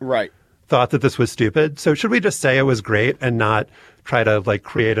people thought that this was stupid. So should we just say it was great and not try to like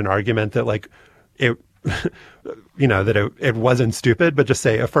create an argument that like it, that it wasn't stupid, but just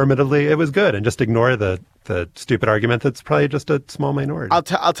say affirmatively it was good and just ignore the stupid argument that's probably just a small minority? I'll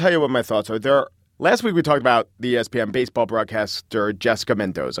tell you what my thoughts are. Last week we talked about the ESPN baseball broadcaster Jessica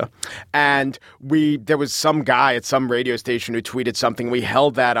Mendoza, and there was some guy at some radio station who tweeted something. We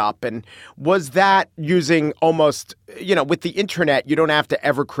held that up, and was that using almost, with the internet, you don't have to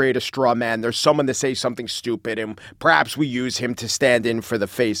ever create a straw man. There's someone to say something stupid, and perhaps we use him to stand in for the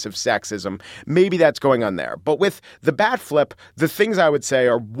face of sexism. Maybe that's going on there. But with the bat flip, the things I would say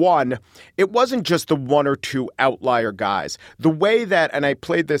are, one, it wasn't just the one or two outlier guys. The way that, and I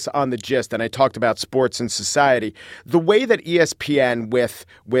played this on The Gist, and I talked about sports and society, the way that ESPN with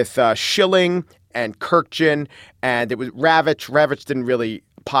Schilling and Kirkjian, and it was Ravitch didn't really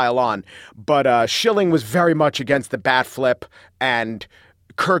pile on, but Schilling was very much against the bat flip, and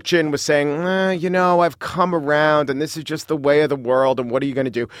Kirkjian was saying, I've come around and this is just the way of the world and what are you going to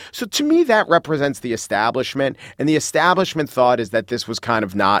do? So to me, that represents the establishment, and the establishment thought is that this was kind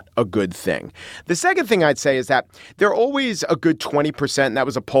of not a good thing. The second thing I'd say is that they're always a good 20%, and that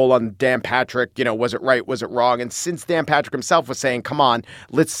was a poll on Dan Patrick, was it right, was it wrong? And since Dan Patrick himself was saying, come on,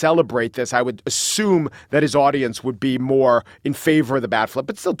 let's celebrate this, I would assume that his audience would be more in favor of the bat flip,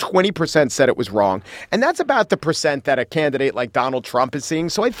 but still 20% said it was wrong. And that's about the percent that a candidate like Donald Trump is seeing.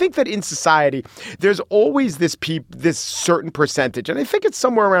 So I think that in society, there's always this certain percentage, and I think it's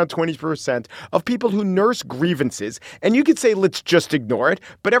somewhere around 20% of people who nurse grievances. And you could say, let's just ignore it.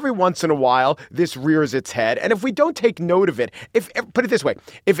 But every once in a while, this rears its head. And if we don't take note of it, put it this way,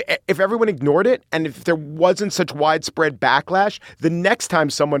 if everyone ignored it and if there wasn't such widespread backlash, the next time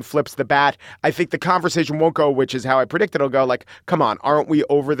someone flips the bat, I think the conversation won't go, which is how I predicted it'll go, like, come on, aren't we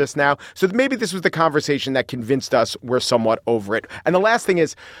over this now? So maybe this was the conversation that convinced us we're somewhat over it. And the last thing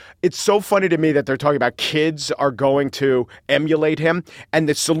is, it's so funny to me that they're talking about kids are going to emulate him. And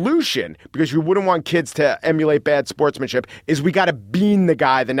the solution, because you wouldn't want kids to emulate bad sportsmanship, is we got to bean the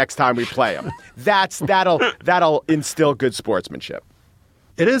guy the next time we play him. That'll instill good sportsmanship.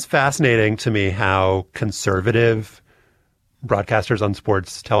 It is fascinating to me how conservative broadcasters on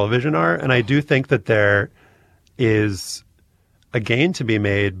sports television are. And I do think that there is a gain to be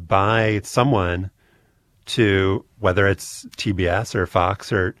made by someone to, whether it's TBS or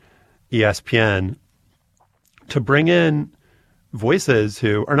Fox or ESPN, to bring in voices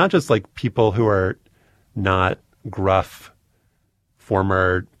who are not just like people who are not gruff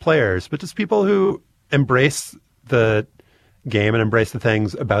former players, but just people who embrace the game and embrace the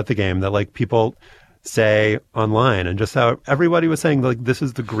things about the game that like people say online, and just how everybody was saying like this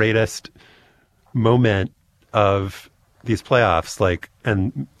is the greatest moment of these playoffs, like,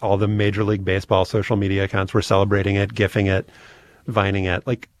 and all the Major League Baseball social media accounts were celebrating it, gifing it, vining it.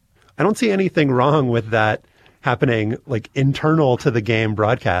 Like, I don't see anything wrong with that happening, like, internal to the game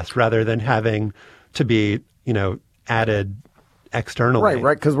broadcast rather than having to be, added externally.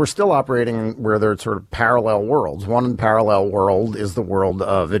 Right, because we're still operating where there's sort of parallel worlds. One parallel world is the world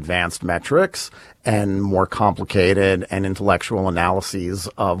of advanced metrics and more complicated and intellectual analyses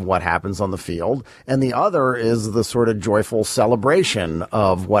of what happens on the field. And the other is the sort of joyful celebration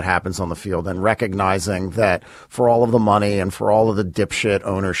of what happens on the field and recognizing that for all of the money and for all of the dipshit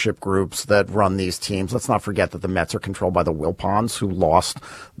ownership groups that run these teams, let's not forget that the Mets are controlled by the Wilpons, who lost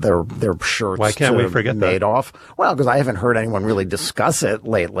their shirts. Why can't we forget Madoff? Well, because I haven't heard anyone really discuss it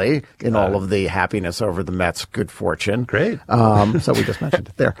lately in all of the happiness over the Mets' good fortune. Great. So we just mentioned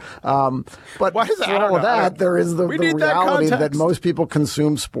it there. But for all of that, there is the reality that most people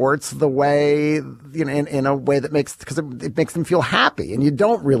consume sports the way, in a way that makes, because it makes them feel happy. And you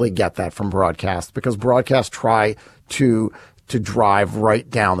don't really get that from broadcast, because broadcasts try to drive right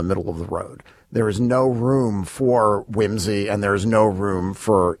down the middle of the road. There is no room for whimsy, and there is no room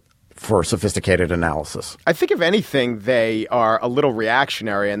for sophisticated analysis. I think, if anything, they are a little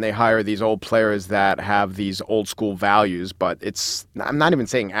reactionary, and they hire these old players that have these old school values, but I'm not even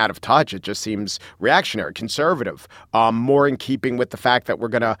saying out of touch. It just seems reactionary, conservative, more in keeping with the fact that we're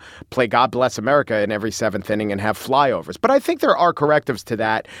going to play God Bless America in every seventh inning and have flyovers. But I think there are correctives to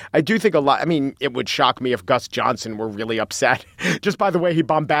that. I do think it would shock me if Gus Johnson were really upset just by the way he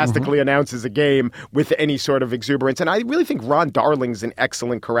bombastically announces a game with any sort of exuberance. And I really think Ron Darling's an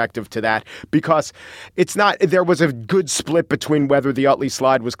excellent corrective to that, because there was a good split between whether the Utley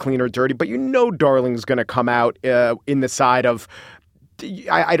slide was clean or dirty, but Darling's going to come out in the side of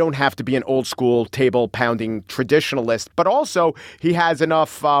I don't have to be an old school table pounding traditionalist, but also he has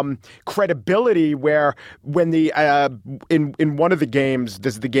enough credibility where when the in one of the games,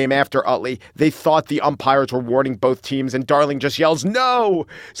 this is the game after Utley, they thought the umpires were warning both teams and Darling just yells, no.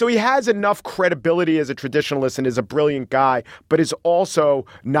 So he has enough credibility as a traditionalist and is a brilliant guy, but is also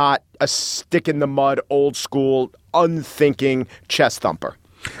not a stick in the mud, old school, unthinking chest thumper.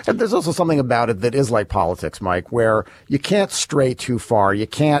 And there's also something about it that is like politics, Mike, where you can't stray too far. You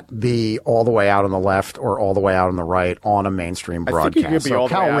can't be all the way out on the left or all the way out on the right on a mainstream broadcast. I think you could be all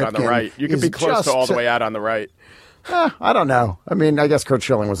the way out on the right. You could be close to all the way out on the right. I don't know. I mean, I guess Curt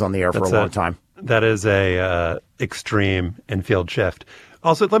Schilling was on the air for a long time. That is a extreme infield shift.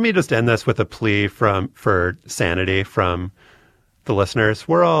 Also, let me just end this with a plea for sanity from the listeners.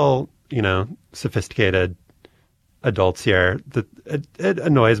 We're all, sophisticated adults here. It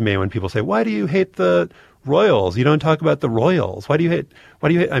annoys me when people say, why do you hate the Royals? You don't talk about the Royals. Why do you hate?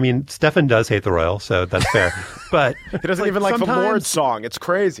 I mean, Stefan does hate the Royals, so that's fair. But he doesn't even like the Lord's song. It's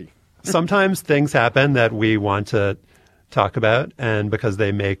crazy. Sometimes things happen that we want to talk about, and because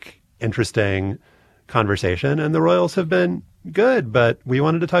they make interesting conversation, and the Royals have been good, but we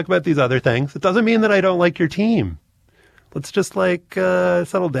wanted to talk about these other things. It doesn't mean that I don't like your team. Let's just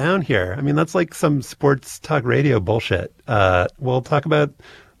settle down here. I mean, that's like some sports talk radio bullshit. We'll talk about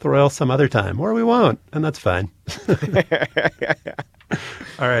the Royals some other time, or we won't, and that's fine.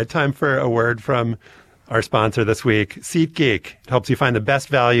 All right, time for a word from our sponsor this week, SeatGeek. It helps you find the best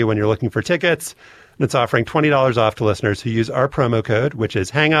value when you're looking for tickets, and it's offering $20 off to listeners who use our promo code, which is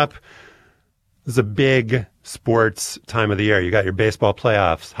HANGUP. This is a big sports time of the year. You got your baseball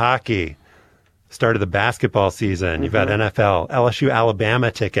playoffs, hockey, start of the basketball season. You've got NFL, LSU, Alabama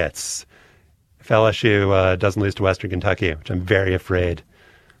tickets. If LSU doesn't lose to Western Kentucky, which I'm very afraid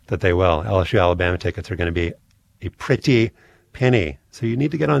that they will, LSU, Alabama tickets are going to be a pretty penny. So you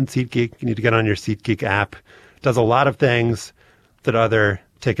need to get on SeatGeek. You need to get on your SeatGeek app. It does a lot of things that other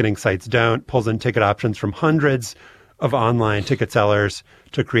ticketing sites don't. Pulls in ticket options from hundreds of online ticket sellers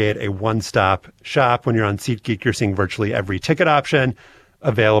to create a one-stop shop. When you're on SeatGeek, you're seeing virtually every ticket option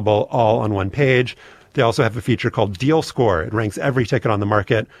available all on one page. They also have a feature called Deal Score. It ranks every ticket on the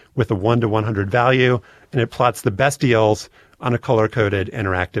market with a 1 to 100 value, and it plots the best deals on a color-coded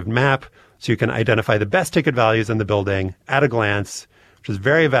interactive map, so you can identify the best ticket values in the building at a glance, which is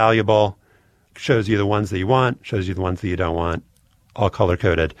very valuable. Shows you the ones that you want, shows you the ones that you don't want, all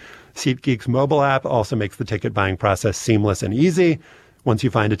color-coded. SeatGeek's mobile app also makes the ticket buying process seamless and easy. Once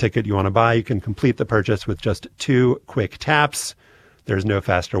you find a ticket you want to buy, you can complete the purchase with just 2 quick taps. There's no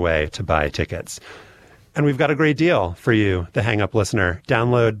faster way to buy tickets. And we've got a great deal for you, the Hang Up listener.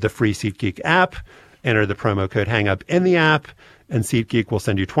 Download the free SeatGeek app, enter the promo code HANGUP in the app, and SeatGeek will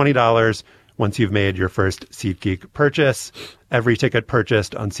send you $20 once you've made your first SeatGeek purchase. Every ticket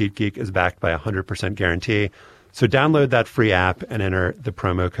purchased on SeatGeek is backed by a 100% guarantee. So download that free app and enter the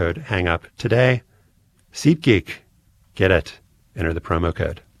promo code HANGUP today. SeatGeek. Get it. Enter the promo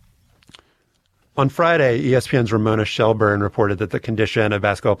code. On Friday, ESPN's Ramona Shelburne reported that the condition of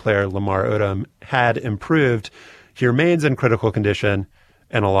basketball player Lamar Odom had improved. He remains in critical condition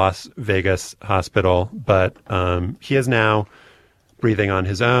in a Las Vegas hospital, but he is now breathing on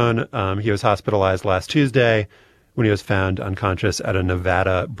his own. He was hospitalized last Tuesday when he was found unconscious at a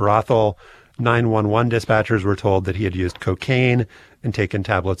Nevada brothel. 911 dispatchers were told that he had used cocaine and taken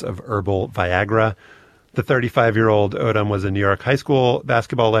tablets of herbal Viagra. The 35-year-old Odom was a New York high school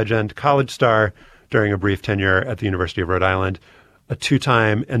basketball legend, college star during a brief tenure at the University of Rhode Island, a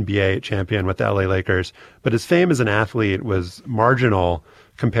 2-time NBA champion with the LA Lakers. But his fame as an athlete was marginal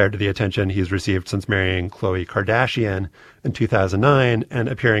compared to the attention he's received since marrying Khloe Kardashian in 2009 and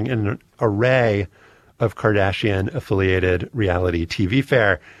appearing in an array of Kardashian-affiliated reality TV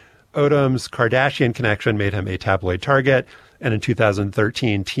fare. Odom's Kardashian connection made him a tabloid target, and in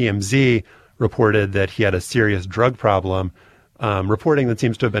 2013, TMZ reported that he had a serious drug problem, reporting that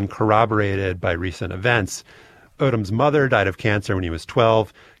seems to have been corroborated by recent events. Odom's mother died of cancer when he was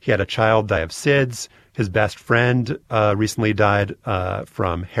 12. He had a child die of SIDS. His best friend recently died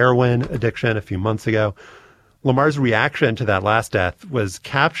from heroin addiction a few months ago. Lamar's reaction to that last death was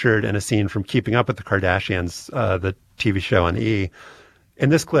captured in a scene from Keeping Up with the Kardashians, the TV show on E! In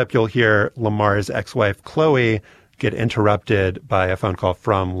this clip, you'll hear Lamar's ex-wife, Khloe, get interrupted by a phone call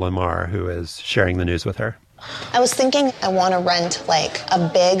from Lamar, who is sharing the news with her. I was thinking I want to rent like a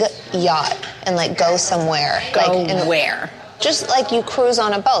big yacht and like go somewhere. Where? Just like you cruise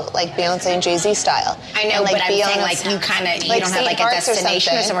on a boat, like Beyonce and Jay-Z style. I know, and, but I'm saying like you kind of, you don't have like a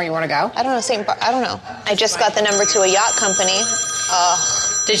destination or somewhere you want to go? I don't know, I don't know. I just got the number to a yacht company.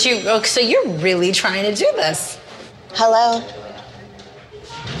 Did you? Oh, so you're really trying to do this? Hello?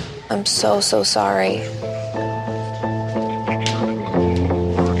 I'm so sorry.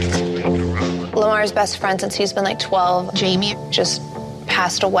 Lamar's best friend since he's been like 12, Jamie, just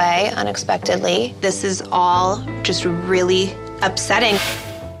passed away unexpectedly. This is all just really upsetting.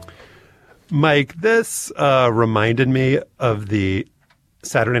 Mike, this reminded me of the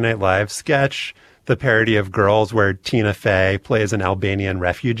Saturday Night Live sketch, the parody of Girls, where Tina Fey plays an Albanian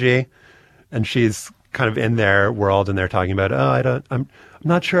refugee, and she's kind of in their world, and they're talking about, I'm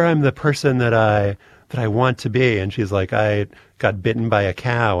not sure I'm the person that I want to be, and she's like, I got bitten by a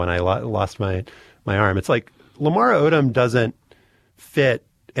cow and I lost my arm. It's like Lamar Odom doesn't fit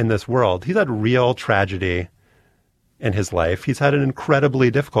in this world. He's had real tragedy in his life. He's had an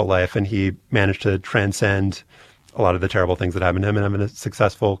incredibly difficult life, and he managed to transcend a lot of the terrible things that happened to him and have a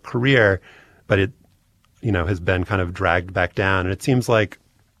successful career, but it, has been kind of dragged back down. And it seems like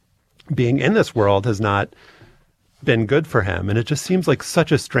being in this world has not been good for him. And it just seems like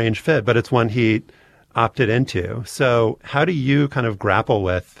such a strange fit, but it's one he opted into. So how do you kind of grapple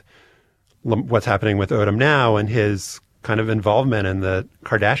with what's happening with Odom now and his kind of involvement in the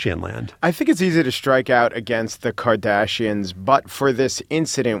Kardashian land? I think it's easy to strike out against the Kardashians, but for this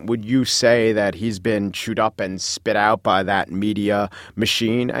incident, would you say that he's been chewed up and spit out by that media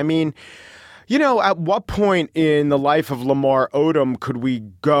machine? I mean, at what point in the life of Lamar Odom could we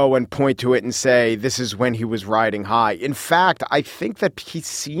go and point to it and say this is when he was riding high? In fact, I think that he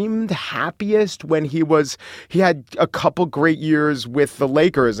seemed happiest when he had a couple great years with the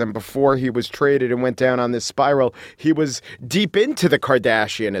Lakers, and before he was traded and went down on this spiral, he was deep into the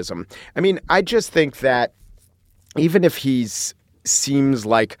Kardashianism. I mean, I just think that even if he's seems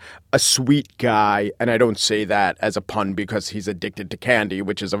like a sweet guy, and I don't say that as a pun because he's addicted to candy,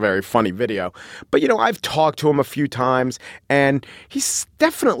 which is a very funny video. But, I've talked to him a few times, and he's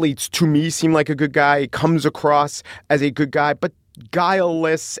definitely, to me, seemed like a good guy. He comes across as a good guy, but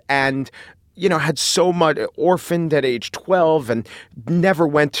guileless and had so much, orphaned at age 12 and never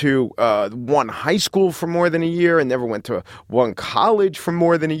went to one high school for more than a year and never went to one college for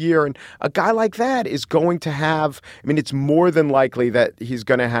more than a year. And a guy like that is going to have, it's more than likely that he's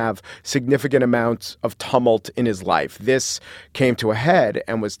going to have significant amounts of tumult in his life. This came to a head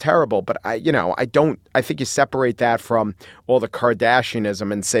and was terrible. But I think you separate that from all the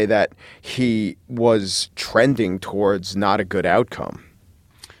Kardashianism and say that he was trending towards not a good outcome.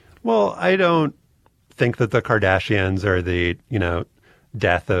 Well, I don't think that the Kardashians are the,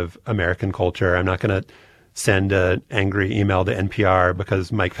 death of American culture. I'm not going to send an angry email to NPR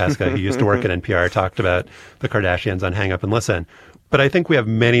because Mike Pesca, who used to work at NPR, talked about the Kardashians on Hang Up and Listen. But I think we have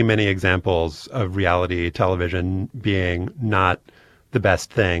many, many examples of reality television being not the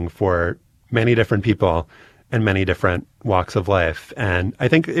best thing for many different people and many different walks of life. And I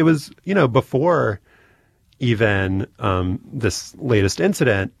think it was, before even this latest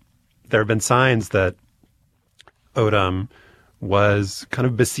incident, there have been signs that Odom was kind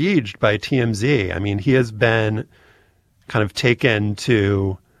of besieged by TMZ. I mean, he has been kind of taken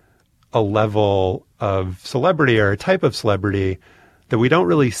to a level of celebrity or a type of celebrity that we don't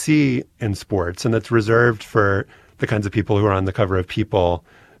really see in sports, and that's reserved for the kinds of people who are on the cover of People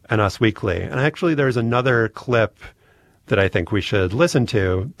and Us Weekly. And actually, there's another clip that I think we should listen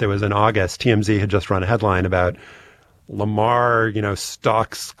to. There was in August, TMZ had just run a headline about Lamar,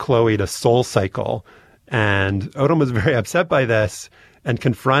 stalks Khloe to SoulCycle. And Odom was very upset by this and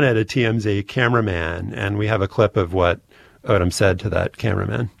confronted a TMZ cameraman. And we have a clip of what Odom said to that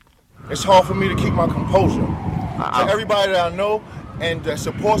cameraman. It's hard for me to keep my composure. To everybody that I know and that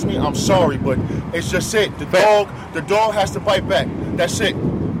supports me, I'm sorry, but it's just it. The dog has to bite back. That's it.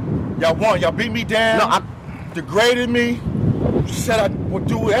 Y'all won. Y'all beat me down, degraded me, said I would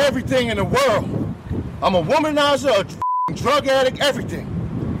do everything in the world. I'm a womanizer, a drug addict, everything.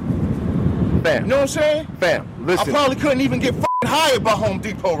 Fam. You know what I'm saying? Fam, listen. I probably couldn't even get hired by Home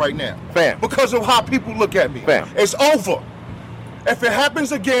Depot right now. Fam. Because of how people look at me. Fam. It's over. If it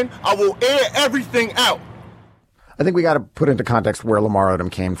happens again, I will air everything out. I think we got to put into context where Lamar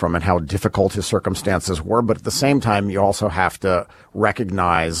Odom came from and how difficult his circumstances were. But at the same time, you also have to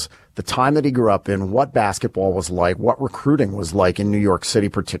recognize the time that he grew up in, what basketball was like, what recruiting was like in New York City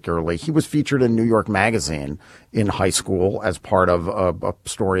particularly. He was featured in New York Magazine in high school as part of a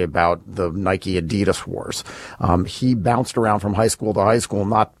story about the Nike Adidas wars. He bounced around from high school to high school,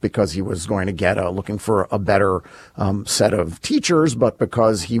 not because he was going to get looking for a better set of teachers, but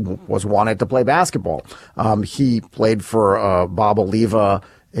because he wanted to play basketball. He played for Bob Oliva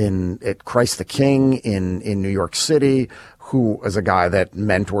at Christ the King in New York City, who is a guy that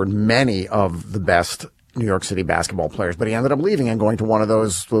mentored many of the best New York City basketball players, but he ended up leaving and going to one of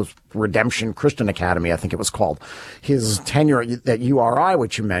those Redemption Christian Academy, I think it was called. His tenure at URI,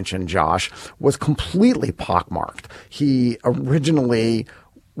 which you mentioned, Josh, was completely pockmarked. He originally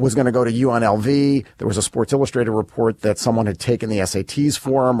was going to go to UNLV. There was a Sports Illustrated report that someone had taken the SATs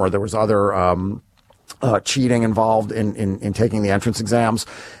for him, or there was other cheating involved in taking the entrance exams.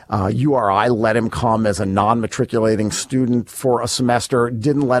 URI let him come as a non-matriculating student for a semester,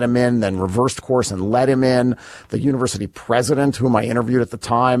 didn't let him in, then reversed course and let him in. The university president, whom I interviewed at the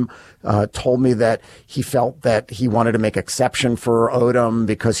time, told me that he felt that he wanted to make exception for Odom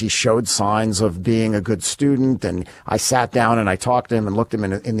because he showed signs of being a good student. And I sat down and I talked to him and looked him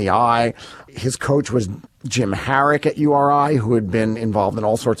in the eye. His coach was Jim Harrick at URI, who had been involved in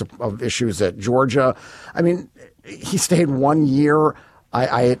all sorts of issues at Georgia. I mean, he stayed 1 year.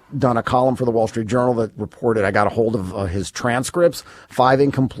 I had done a column for the Wall Street Journal that reported I got a hold of his transcripts. 5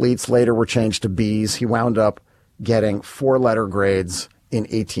 incompletes later were changed to B's. He wound up getting 4-letter grades in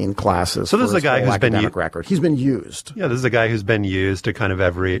 18 classes. So this is a guy who's been record. He's been used. Yeah, this is a guy who's been used to kind of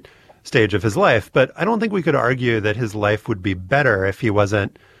every stage of his life. But I don't think we could argue that his life would be better if he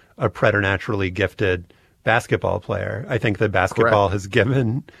wasn't a preternaturally gifted basketball player. I think that basketball has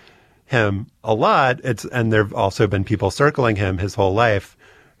given him a lot. And there have also been people circling him his whole life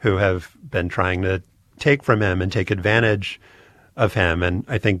who have been trying to take from him and take advantage of him. And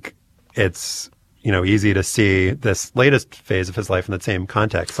I think it's, easy to see this latest phase of his life in the same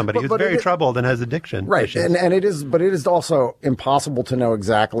context. Somebody who's very troubled and has addiction issues. And it is also impossible to know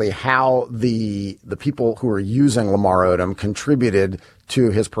exactly how the people who are using Lamar Odom contributed to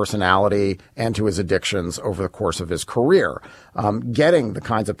his personality and to his addictions over the course of his career. Getting the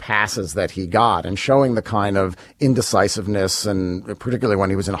kinds of passes that he got and showing the kind of indecisiveness, and particularly when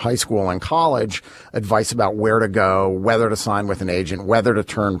he was in high school and college, advice about where to go, whether to sign with an agent, whether to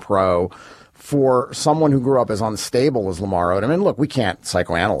turn pro. For someone who grew up as unstable as Lamar Odom, and look, we can't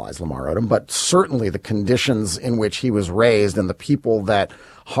psychoanalyze Lamar Odom, but certainly the conditions in which he was raised and the people that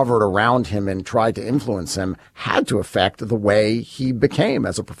hovered around him and tried to influence him had to affect the way he became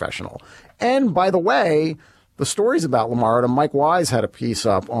as a professional. And by the way, the stories about Lamar Odom, Mike Wise had a piece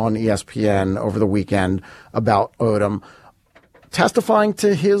up on ESPN over the weekend about Odom, testifying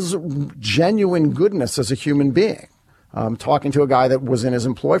to his genuine goodness as a human being. Talking to a guy that was in his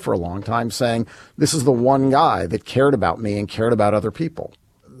employ for a long time, saying, this is the one guy that cared about me and cared about other people.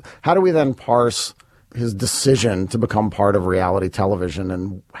 How do we then parse his decision to become part of reality television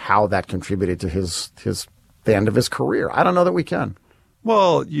and how that contributed to the end of his career? I don't know that we can.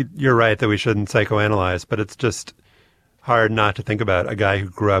 Well, you're right that we shouldn't psychoanalyze, but it's just hard not to think about a guy who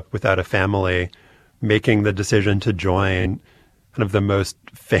grew up without a family making the decision to join kind of the most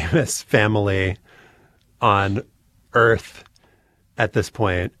famous family on Earth at this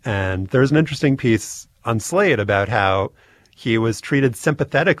point. And there's an interesting piece on Slate about how he was treated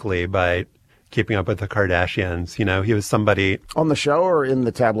sympathetically by Keeping Up with the Kardashians. He was somebody on the show or in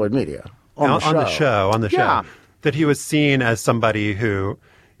the tabloid media? On the show. That he was seen as somebody who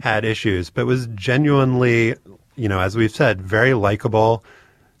had issues, but was genuinely, as we've said, very likable,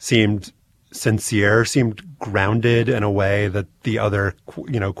 seemed sincere, seemed grounded in a way that the other,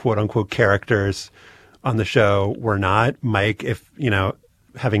 quote unquote characters on the show were not. Mike, if,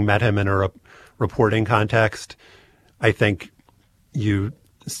 having met him in a reporting context, I think you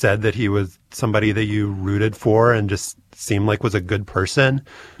said that he was somebody that you rooted for and just seemed like was a good person.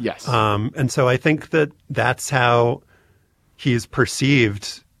 Yes. And so I think that that's how he's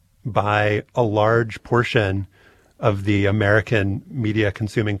perceived by a large portion of the American media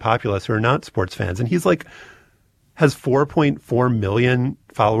consuming populace who are not sports fans. And he's has 4.4 million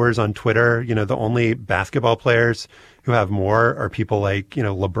followers on Twitter. The only basketball players who have more are people like,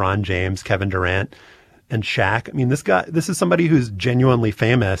 LeBron James, Kevin Durant, and Shaq. I mean, this is somebody who's genuinely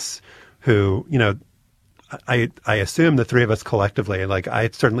famous, who, I assume the three of us collectively, I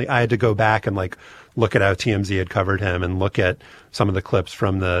had to go back and look at how TMZ had covered him and look at some of the clips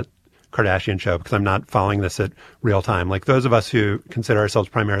from the Kardashian show, because I'm not following this at real time. Those of us who consider ourselves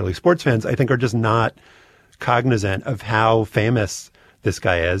primarily sports fans, I think are just not cognizant of how famous this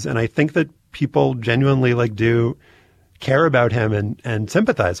guy is. And I think that people genuinely do care about him and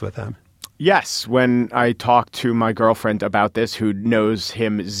sympathize with him. Yes, when I talk to my girlfriend about this, who knows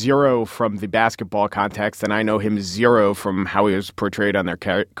him zero from the basketball context, and I know him zero from how he was portrayed on their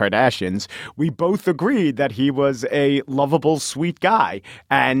Kardashians, we both agreed that he was a lovable, sweet guy.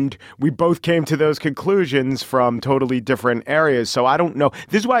 And we both came to those conclusions from totally different areas. So I don't know.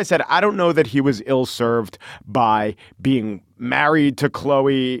 This is why I said I don't know that he was ill-served by being married to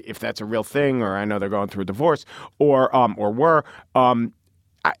Khloe, if that's a real thing, or I know they're going through a divorce, or were.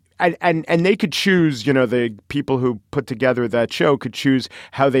 and they could choose, the people who put together that show could choose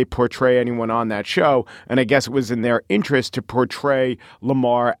how they portray anyone on that show. And I guess it was in their interest to portray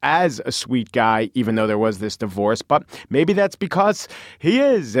Lamar as a sweet guy, even though there was this divorce. But maybe that's because he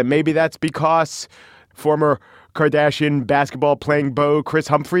is. And maybe that's because former Kardashian basketball playing beau Chris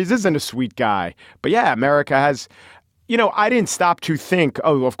Humphries isn't a sweet guy. But yeah, America has... I didn't stop to think,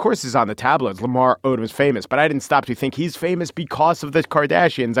 of course he's on the tabloids. Lamar Odom is famous, but I didn't stop to think he's famous because of the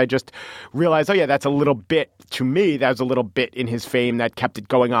Kardashians. I just realized, that's a little bit, to me, that was a little bit in his fame that kept it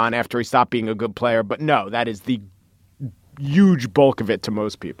going on after he stopped being a good player. But no, that is the huge bulk of it to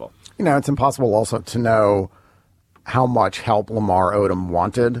most people. It's impossible also to know how much help Lamar Odom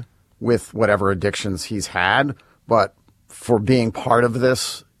wanted with whatever addictions he's had, but for being part of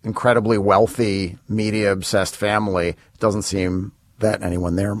this incredibly wealthy, media-obsessed family, it doesn't seem that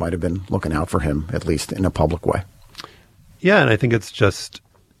anyone there might have been looking out for him, at least in a public way. Yeah, and I think it's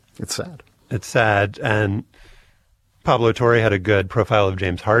sad. It's sad. And Pablo Torre had a good profile of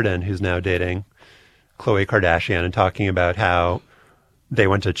James Harden, who's now dating Khloe Kardashian, and talking about how they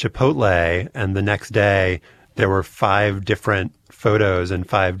went to Chipotle, and the next day there were 5 different photos and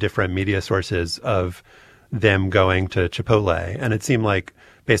 5 different media sources of them going to Chipotle. And it seemed like,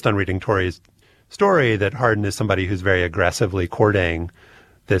 based on reading Torre's story, that Harden is somebody who's very aggressively courting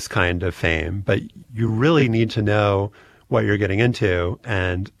this kind of fame. But you really need to know what you're getting into.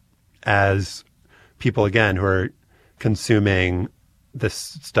 And as people, again, who are consuming this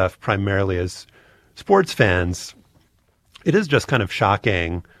stuff primarily as sports fans, it is just kind of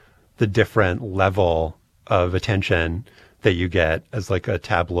shocking the different level of attention that you get as like a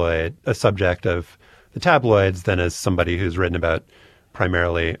subject of the tabloids than as somebody who's written about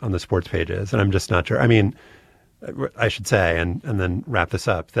primarily on the sports pages. And I'm just not sure. I mean, I should say, and then wrap this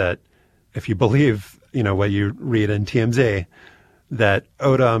up, that if you believe, what you read in TMZ, that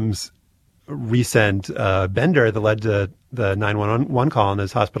Odom's recent bender that led to the 911 call and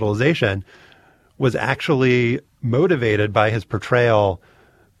his hospitalization was actually motivated by his portrayal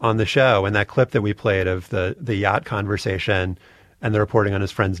on the show. And that clip that we played of the yacht conversation and the reporting on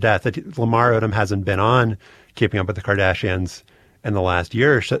his friend's death, that Lamar Odom hasn't been on Keeping Up with the Kardashians in the last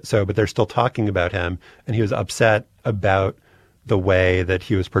year or so, but they're still talking about him. And he was upset about the way that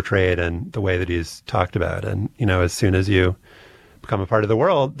he was portrayed and the way that he's talked about. And, as soon as you become a part of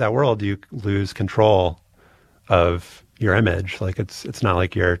that world, you lose control of your image. Like it's not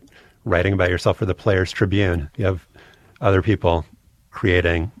like you're writing about yourself for the Players Tribune. You have other people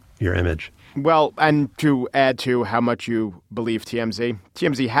creating your image. Well, and to add to how much you believe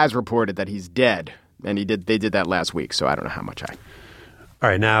TMZ has reported that he's dead. And they did that last week, so I don't know how much All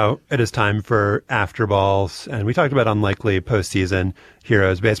right, now it is time for After Balls. And we talked about unlikely postseason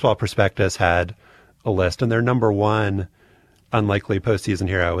heroes. Baseball Prospectus had a list, and their number one unlikely postseason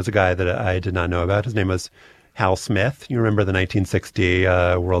hero was a guy that I did not know about. His name was Hal Smith. You remember the 1960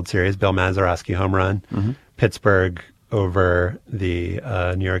 World Series, Bill Mazeroski home run, Pittsburgh over the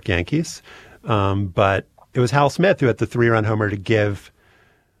New York Yankees. But it was Hal Smith who had the 3-run homer to give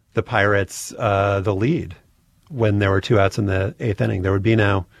the Pirates the lead when there were 2 outs in the 8th inning. There would be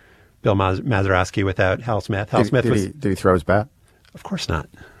no Bill Mazeroski without Hal Smith. Did he throw his bat? Of course not.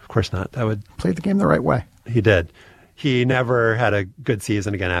 Of course not. That would play the game the right way. He did. He never had a good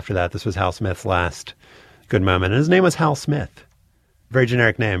season again after that. This was Hal Smith's last good moment. And his name was Hal Smith. Very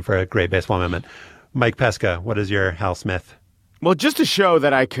generic name for a great baseball moment. Mike Pesca, what is your Hal Smith? Well, just to show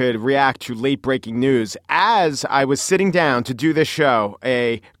that I could react to late-breaking news, as I was sitting down to do this show,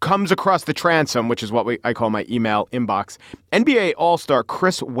 comes across the transom, which is what I call my email inbox, NBA All-Star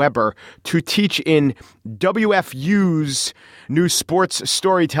Chris Webber to teach in WFU's new sports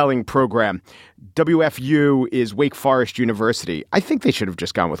storytelling program. WFU is Wake Forest University. I think they should have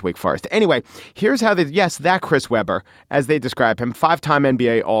just gone with Wake Forest. Anyway, here's how that Chris Webber, as they describe him, 5-time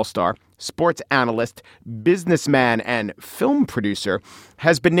NBA All-Star, sports analyst, businessman, and film producer,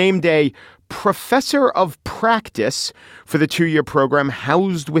 has been named a professor of practice for the 2-year program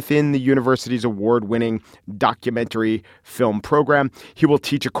housed within the university's award-winning documentary film program. He will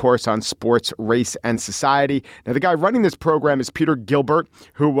teach a course on sports, race, and society. Now, the guy running this program is Peter Gilbert,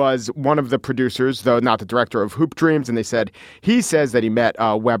 who was one of the producers, though not the director of Hoop Dreams. And he says that he met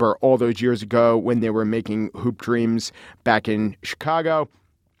Webber all those years ago when they were making Hoop Dreams back in Chicago.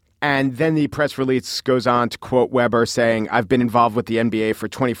 And then the press release goes on to quote Weber saying, I've been involved with the NBA for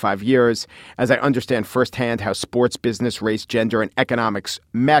 25 years. As I understand firsthand how sports, business, race, gender, and economics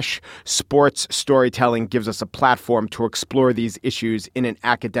mesh, sports storytelling gives us a platform to explore these issues in an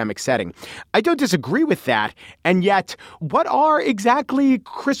academic setting. I don't disagree with that. And yet, what are exactly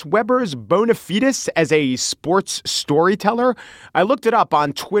Chris Webber's bona fides as a sports storyteller? I looked it up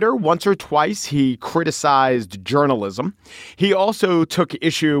on Twitter once or twice. He criticized journalism. He also took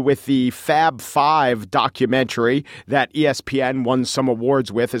issue with the Fab Five documentary that ESPN won some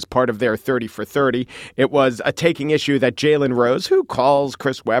awards with as part of their 30 for 30. It was a taking issue that Jalen Rose, who calls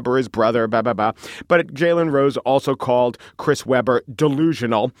Chris Webber his brother, blah, blah, blah. But Jalen Rose also called Chris Webber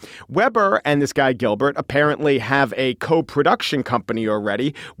delusional. Webber and this guy Gilbert apparently have a co-production company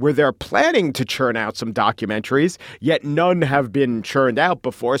already where they're planning to churn out some documentaries, yet none have been churned out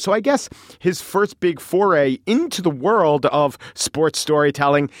before. So I guess his first big foray into the world of sports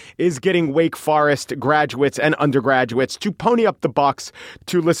storytelling is getting Wake Forest graduates and undergraduates to pony up the bucks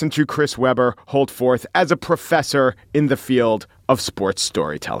to listen to Chris Webber hold forth as a professor in the field of sports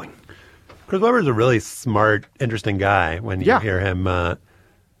storytelling. Chris Webber is a really smart, interesting guy. When you hear him,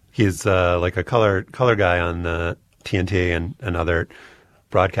 he's like a color guy on TNT and other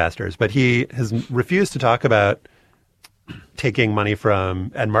broadcasters. But he has refused to talk about taking money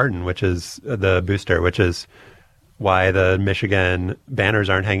from Ed Martin, which is the booster, which is why the Michigan banners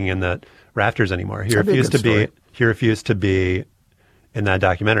aren't hanging in the rafters anymore. He refused to be in that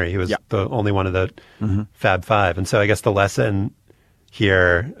documentary. He was the only one of the Fab Five. And so I guess the lesson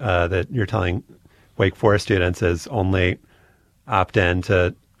here that you're telling Wake Forest students is only opt in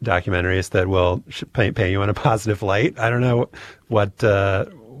to documentaries that will pay you in a positive light. I don't know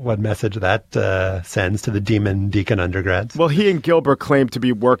what message that sends to the Demon Deacon undergrads. Well, he and Gilbert claim to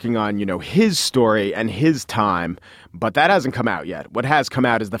be working on, his story and his time, but that hasn't come out yet. What has come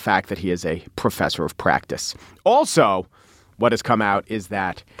out is the fact that he is a professor of practice. Also, what has come out is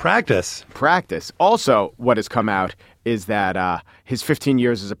that... Practice. Also, what has come out is that his 15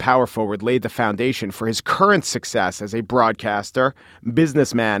 years as a power forward laid the foundation for his current success as a broadcaster,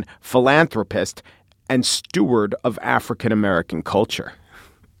 businessman, philanthropist, and steward of African-American culture.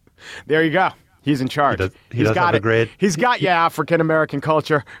 There you go. He's in charge. He's got it. He's got you, African-American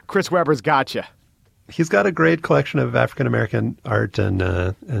culture. Chris Webber's got you. He's got a great collection of African-American art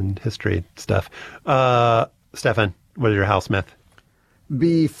and history stuff. Stefan, what is your house myth?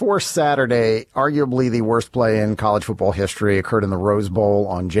 Before Saturday, arguably the worst play in college football history occurred in the Rose Bowl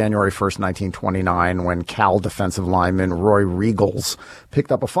on January 1st, 1929, when Cal defensive lineman Roy Riegels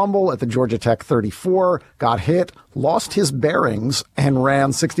picked up a fumble at the Georgia Tech 34, got hit, lost his bearings, and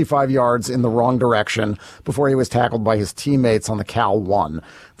ran 65 yards in the wrong direction before he was tackled by his teammates on the Cal 1.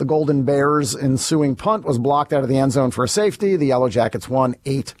 The Golden Bears' ensuing punt was blocked out of the end zone for a safety. The Yellow Jackets won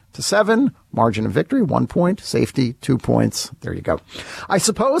 8-7. Margin of victory, 1 point. Safety, 2 points. There you go. I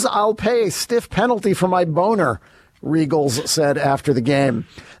suppose I'll pay a stiff penalty for my boner, Riegels said after the game.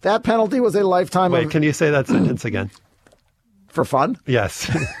 That penalty was a lifetime Wait, can you say that sentence again? For fun? Yes.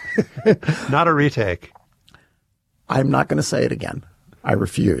 Not a retake. I'm not going to say it again. I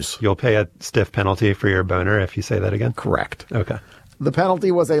refuse. You'll pay a stiff penalty for your boner if you say that again? Correct. Okay. The penalty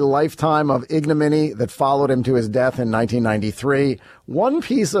was a lifetime of ignominy that followed him to his death in 1993. One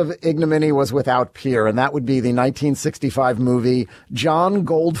piece of ignominy was without peer, and that would be the 1965 movie John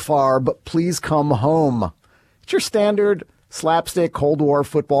Goldfarb, Please Come Home. It's your standard slapstick Cold War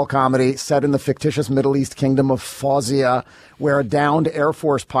football comedy set in the fictitious Middle East kingdom of Fawzia, where a downed Air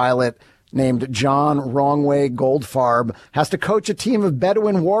Force pilot named John Wrongway Goldfarb has to coach a team of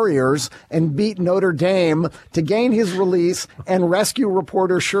Bedouin warriors and beat Notre Dame to gain his release and rescue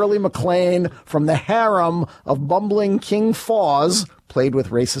reporter Shirley MacLaine from the harem of bumbling King Fawz, played with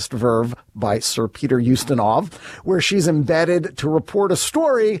racist verve by Sir Peter Ustinov, where she's embedded to report a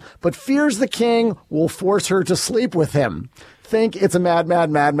story, but fears the king will force her to sleep with him. Think It's a Mad, Mad,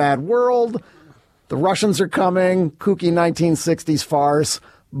 Mad, Mad World. The Russians are coming, kooky 1960s farce,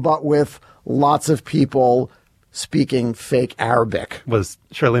 but with lots of people speaking fake Arabic. Was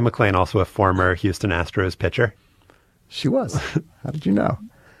Shirley MacLaine also a former Houston Astros pitcher? She was. How did you know?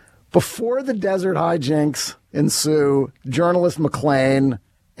 Before the desert hijinks ensue, journalist MacLaine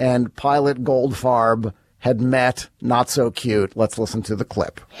and pilot Goldfarb had met. Not so cute. Let's listen to the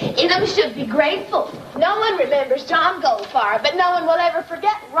clip. Edom should be grateful. No one remembers John Goldfarb, but no one will ever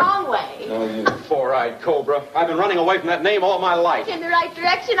forget Wrongway. Oh, you four-eyed cobra. I've been running away from that name all my life. In the right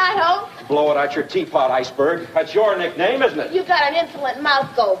direction, I hope. Blow it out your teapot, Iceberg. That's your nickname, isn't it? You've got an insolent mouth,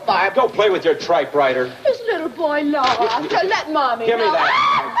 Goldfarb. Go play with your typewriter. This little boy Noah. Let Mommy Give me know.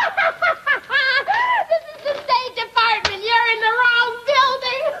 that. This is the State Department. You're in the wrong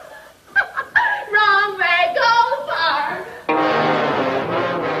building.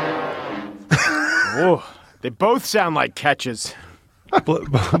 They both sound like catches.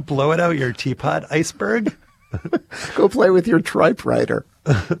 Blow it out your teapot, iceberg. Go play with your typewriter.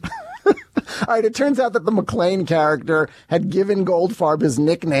 All right, it turns out that the McClane character had given Goldfarb his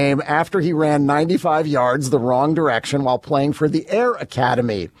nickname after he ran 95 yards the wrong direction while playing for the Air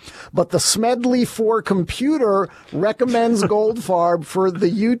Academy. But the Smedley 4 computer recommends Goldfarb for the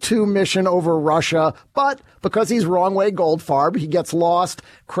U-2 mission over Russia, but because he's wrong way Goldfarb, he gets lost,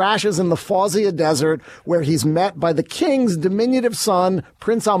 crashes in the Fawzia Desert, where he's met by the king's diminutive son,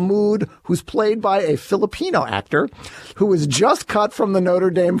 Prince Ahmud, who's played by a Filipino actor who was just cut from the Notre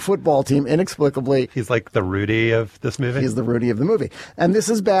Dame football team inexplicably. He's like the Rudy of this movie? He's the Rudy of the movie. And this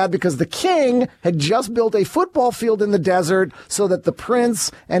is bad because the king had just built a football field in the desert so that the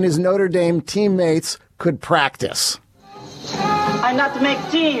prince and his Notre Dame teammates could practice. I not make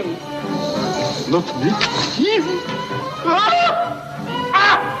team. Not make team?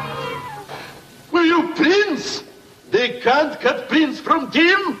 Were you prince? They can't cut prince from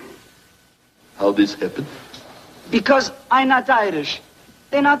team? How this happen? Because I not Irish.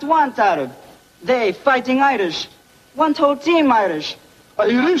 They not want Arab. They fighting Irish. Want whole team Irish.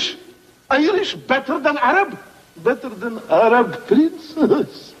 Irish? Irish better than Arab? Better than Arab prince?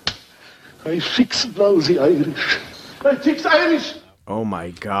 I fix lousy Irish. I fix Irish. Oh, my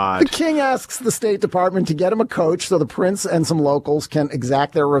God. The king asks the State Department to get him a coach so the prince and some locals can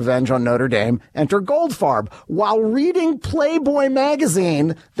exact their revenge on Notre Dame. Enter Goldfarb. While reading Playboy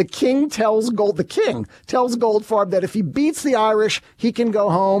magazine, the king tells Goldfarb that if he beats the Irish, he can go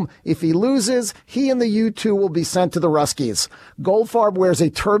home. If he loses, he and the U-2 will be sent to the Ruskies. Goldfarb wears a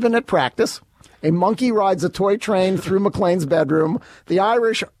turban at practice. A monkey rides a toy train through McClane's bedroom. The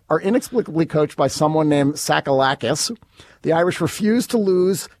Irish are inexplicably coached by someone named Sakalakis. The Irish refuse to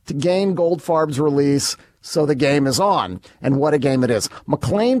lose to gain Goldfarb's release, so the game is on. And what a game it is.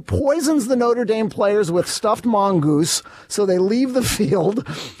 McClane poisons the Notre Dame players with stuffed mongoose, so they leave the field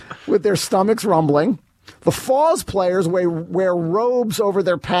with their stomachs rumbling. The Foz players wear robes over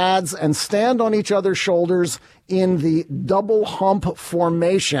their pads and stand on each other's shoulders in the double hump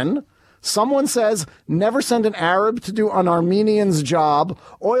formation. Someone says, never send an Arab to do an Armenian's job.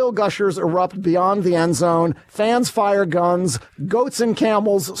 Oil gushers erupt beyond the end zone. Fans fire guns. Goats and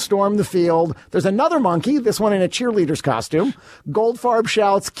camels storm the field. There's another monkey, this one in a cheerleader's costume. Goldfarb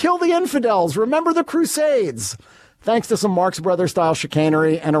shouts, kill the infidels. Remember the Crusades. Thanks to some Marx Brothers style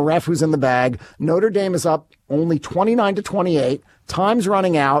chicanery and a ref who's in the bag, Notre Dame is up only 29-28. Time's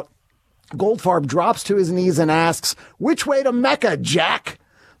running out. Goldfarb drops to his knees and asks, which way to Mecca, Jack?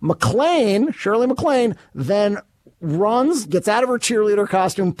 Shirley McClane, then runs, gets out of her cheerleader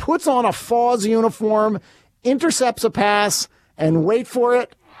costume, puts on a Foz uniform, intercepts a pass, and wait for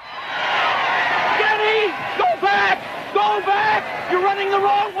it. Jenny, go back! Go back! You're running the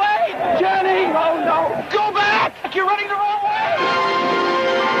wrong way! Jenny! Oh, no! Go back! You're running the wrong way!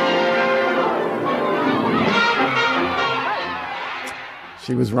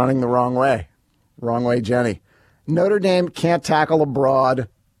 She was running the wrong way. Wrong way, Jenny. Notre Dame can't tackle abroad.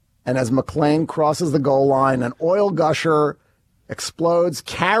 And as McClane crosses the goal line, an oil gusher explodes,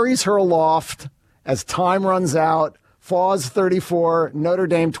 carries her aloft as time runs out. Foz 34, Notre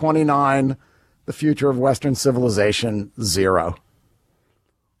Dame 29, the future of Western civilization 0.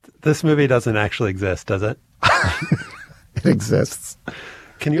 This movie doesn't actually exist, does it? It exists.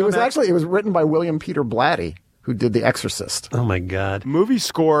 It was written by William Peter Blatty, who did The Exorcist. Oh, my God. Movie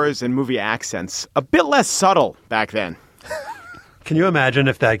scores and movie accents, a bit less subtle back then. Can you imagine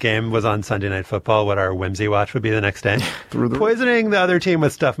if that game was on Sunday Night Football, what our whimsy watch would be the next day? Poisoning the other team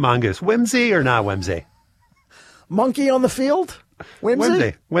with stuffed mongoose. Whimsy or not whimsy? Monkey on the field?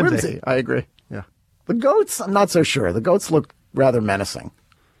 Whimsy? Whimsy. I agree. Yeah. The goats, I'm not so sure. The goats look rather menacing.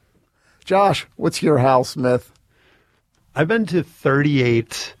 Josh, what's your house myth? I've been to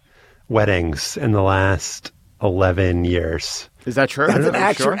 38 weddings in the last 11 years. Is that true? That's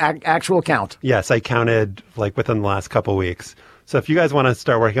an actual count. Yes, I counted within the last couple weeks. So if you guys want to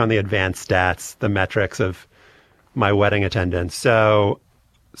start working on the advanced stats, the metrics of my wedding attendance. So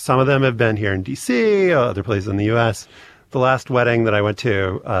some of them have been here in D.C., other places in the U.S. The last wedding that I went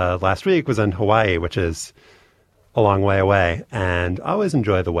to last week was in Hawaii, which is a long way away. And I always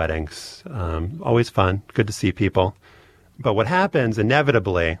enjoy the weddings. Always fun. Good to see people. But what happens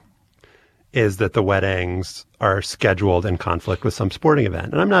inevitably is that the weddings are scheduled in conflict with some sporting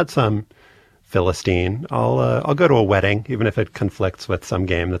event. And I'm not some Philistine. I'll go to a wedding, even if it conflicts with some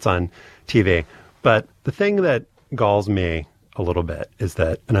game that's on TV. But the thing that galls me a little bit is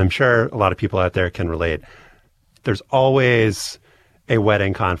that, and I'm sure a lot of people out there can relate, there's always a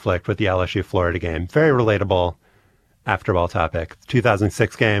wedding conflict with the LSU-Florida game. Very relatable afterball topic.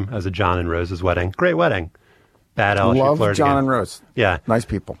 2006 game, I was at John and Rose's wedding. Great wedding. bad LSU Love Florida John game. and Rose. Yeah. Nice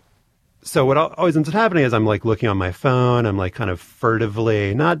people. So what always ends up happening is I'm like looking on my phone. I'm like kind of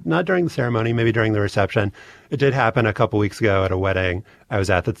furtively, not during the ceremony, maybe during the reception. It did happen a couple weeks ago at a wedding I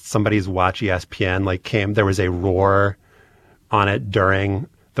was at that somebody's watch ESPN like came. There was a roar on it during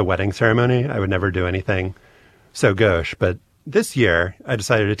the wedding ceremony. I would never do anything so gauche. But this year I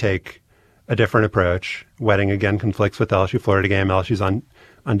decided to take a different approach. Wedding again conflicts with the LSU Florida game. LSU's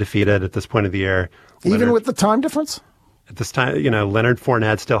undefeated at this point of the year. Even with the time difference? At this time, Leonard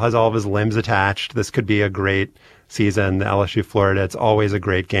Fournette still has all of his limbs attached. This could be a great season. The LSU Florida, it's always a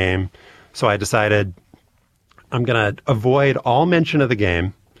great game. So I decided I'm going to avoid all mention of the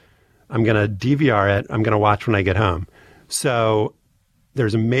game. I'm going to DVR it. I'm going to watch when I get home. So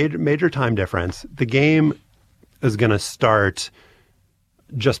there's a major time difference. The game is going to start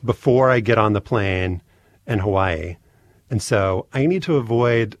just before I get on the plane in Hawaii. And so I need to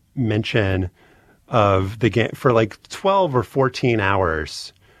avoid mention of the game for like 12 or 14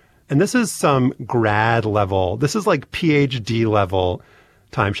 hours. And this is some grad level. This is like PhD level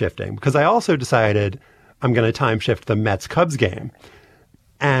time shifting, because I also decided I'm going to time shift the Mets-Cubs game.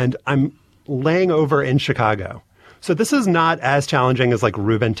 And I'm laying over in Chicago. So this is not as challenging as like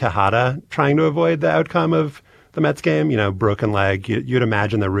Ruben Tejada trying to avoid the outcome of the Mets game, broken leg. You'd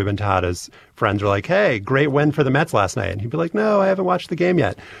imagine that Ruben Tejada's friends are like, hey, great win for the Mets last night. And he'd be like, no, I haven't watched the game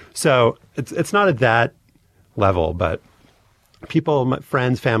yet. So it's not at that level, but people, my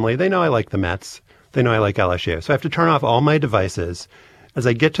friends, family, they know I like the Mets. They know I like LSU. So I have to turn off all my devices. As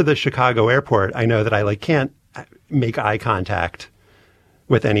I get to the Chicago airport, I know that I can't make eye contact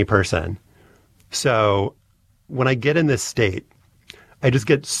with any person. So when I get in this state, I just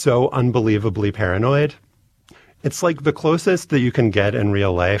get so unbelievably paranoid. It's like the closest that you can get in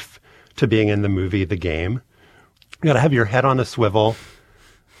real life to being in the movie The Game. You got to have your head on a swivel.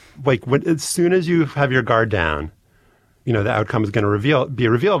 Like as soon as you have your guard down, the outcome is going to be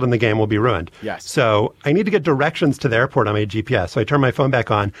revealed and the game will be ruined. Yes. So I need to get directions to the airport on my GPS. So I turn my phone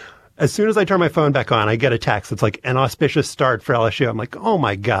back on. As soon as I turn my phone back on, I get a text. It's like an auspicious start for LSU. I'm like, oh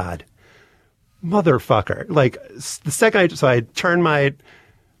my God, motherfucker. Like the second so I turn my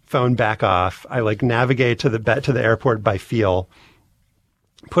phone back off. I navigate to the airport by feel,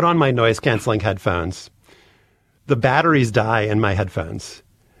 put on my noise canceling headphones. The batteries die in my headphones.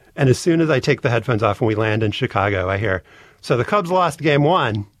 And as soon as I take the headphones off and we land in Chicago, I hear, so the Cubs lost game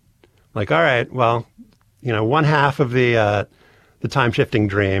 1. Like, all right, well, one half of the time shifting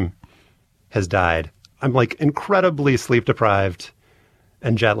dream has died. I'm incredibly sleep deprived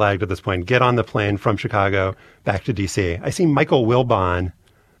and jet lagged at this point. Get on the plane from Chicago back to DC. I see Michael Wilbon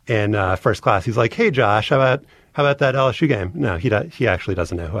in first class. He's like, hey, Josh, how about that LSU game? No, he actually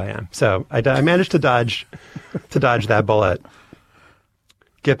doesn't know who I am. So I managed to dodge that bullet.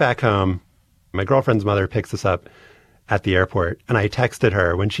 Get back home. My girlfriend's mother picks us up at the airport, and I texted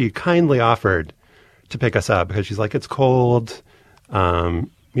her when she kindly offered to pick us up because she's like, it's cold.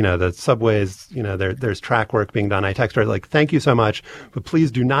 The subways, there's track work being done. I text her thank you so much, but please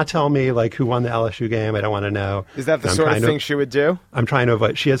do not tell me who won the LSU game. I don't want to know. Is that the sort of thing she would do? I'm trying to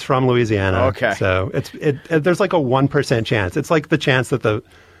avoid. She is from Louisiana. Okay. So there's a 1% chance. It's like the chance that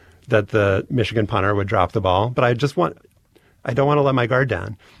the Michigan punter would drop the ball, but I don't want to let my guard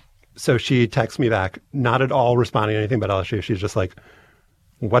down. So she texts me back, not at all responding to anything but LSU. She's just like,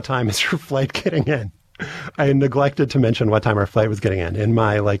 what time is your flight getting in? I neglected to mention what time our flight was getting in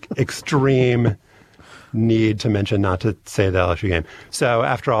my extreme need to mention not to say the LSU game. So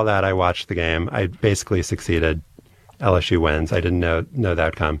after all that, I watched the game. I basically succeeded. LSU wins. I didn't know the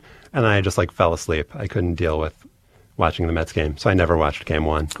outcome. And then I just fell asleep. I couldn't deal with watching the Mets game. So I never watched game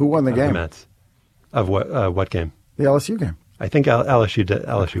 1. Who won the game? The Mets. Of what game? The LSU game. I think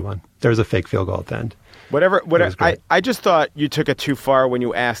LSU won. There was a fake field goal at the end. Whatever. I just thought you took it too far when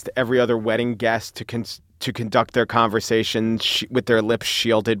you asked every other wedding guest to conduct their conversation with their lips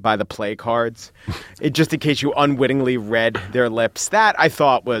shielded by the play cards, just in case you unwittingly read their lips. That I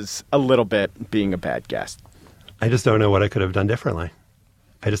thought was a little bit being a bad guest. I just don't know what I could have done differently.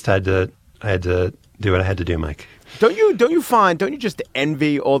 I had to do what I had to do, Mike. Don't you just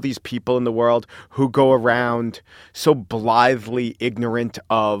envy all these people in the world who go around so blithely ignorant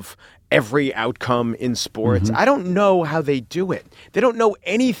of every outcome in sports? Mm-hmm. I don't know how they do it. They don't know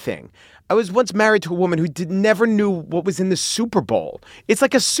anything. I was once married to a woman who never knew what was in the Super Bowl. It's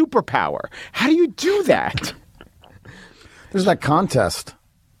like a superpower. How do you do that? There's that contest.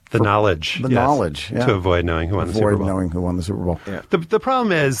 The knowledge. Yeah. To avoid knowing who won the Super Bowl. Avoid knowing who won the Super Bowl. Yeah. The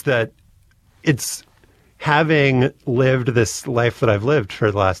problem is that it's having lived this life that I've lived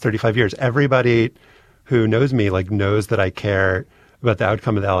for the last 35 years, everybody who knows me knows that I care about the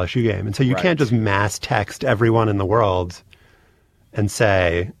outcome of the LSU game. And so you can't just mass text everyone in the world and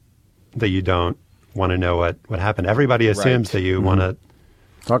say that you don't want to know what happened. Everybody assumes that you want to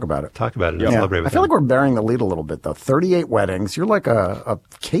talk about it. And celebrate with I feel like we're burying the lead a little bit, though. 38 weddings. You're like a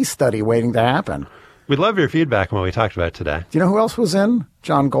case study waiting to happen. We'd love your feedback on what we talked about today. Do you know who else was in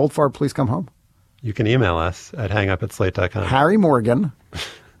John Goldfarb, Please Come Home? You can email us at hangup@slate.com. Harry Morgan,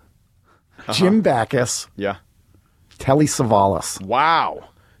 Jim Backus, Telly Savalas. Wow.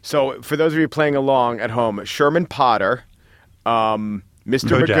 So for those of you playing along at home, Sherman Potter, Mr.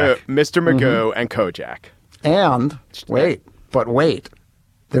 Magoo, and Kojak. And wait,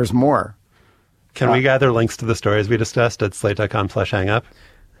 there's more. Can we gather links to the stories we discussed at slate.com/hangup?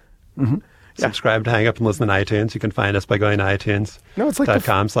 Mm-hmm. Subscribe to Hang Up and listen to iTunes. You can find us by going to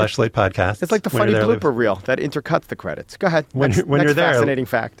iTunes.com/Slate Podcast. It's like the funny blooper reel that intercuts the credits. Go ahead. When you're there, fascinating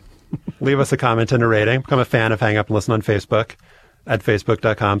fact. Leave us a comment and a rating. Become a fan of Hang Up and Listen on Facebook at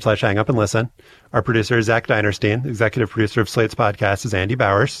facebook.com/hangup and listen. Our producer is Zach Dinerstein. Executive producer of Slate's podcast is Andy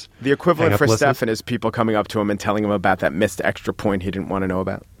Bowers. The equivalent for Stefan is people coming up to him and telling him about that missed extra point he didn't want to know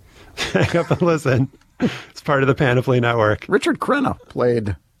about. Hang Up and Listen. It's part of the Panoply Network. Richard Crenna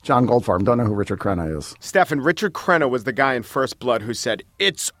played John Goldfarb. Don't know who Richard Crenna is. Stefan, Richard Crenna was the guy in First Blood who said,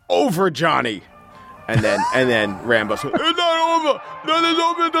 "It's over, Johnny." And then Rambo said, "It's not over. Nothing's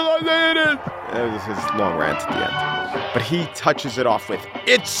over until I say it is." That was his long rant at the end. But he touches it off with,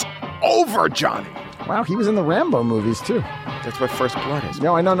 "It's over, Johnny." Wow, he was in the Rambo movies, too. That's what First Blood is.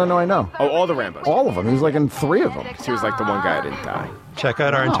 No, I know. Oh, all the Rambos. All of them. He was like in 3 of them. He was like the one guy who didn't die. Check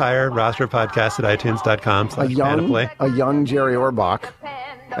out our entire roster of podcasts at itunes.com/panoply. A young Jerry Orbach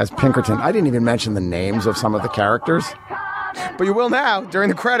as Pinkerton. I didn't even mention the names of some of the characters. But you will now, during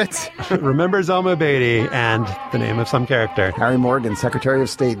the credits. Remember Zelma Beatty and the name of some character. Harry Morgan, Secretary of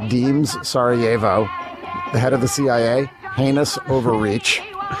State Deems Sarajevo, the head of the CIA, heinous overreach.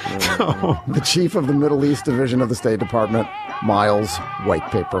 The chief of the Middle East Division of the State Department, Miles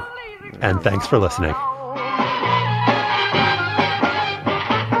Whitepaper. And thanks for listening.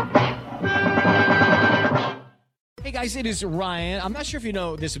 Hey guys, it is Ryan. I'm not sure if you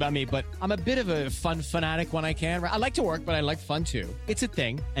know this about me, but I'm a bit of a fun fanatic when I can. I like to work, but I like fun too. It's a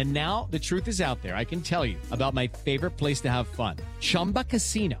thing. And now the truth is out there. I can tell you about my favorite place to have fun. Chumba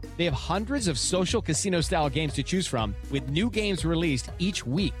Casino. They have hundreds of social casino style games to choose from with new games released each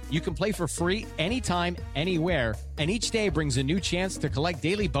week. You can play for free anytime, anywhere. And each day brings a new chance to collect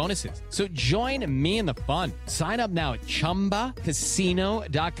daily bonuses. So join me in the fun. Sign up now at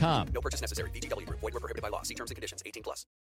ChumbaCasino.com. No purchase necessary. VGW Group. Void where prohibited by law. See terms and conditions. 18+.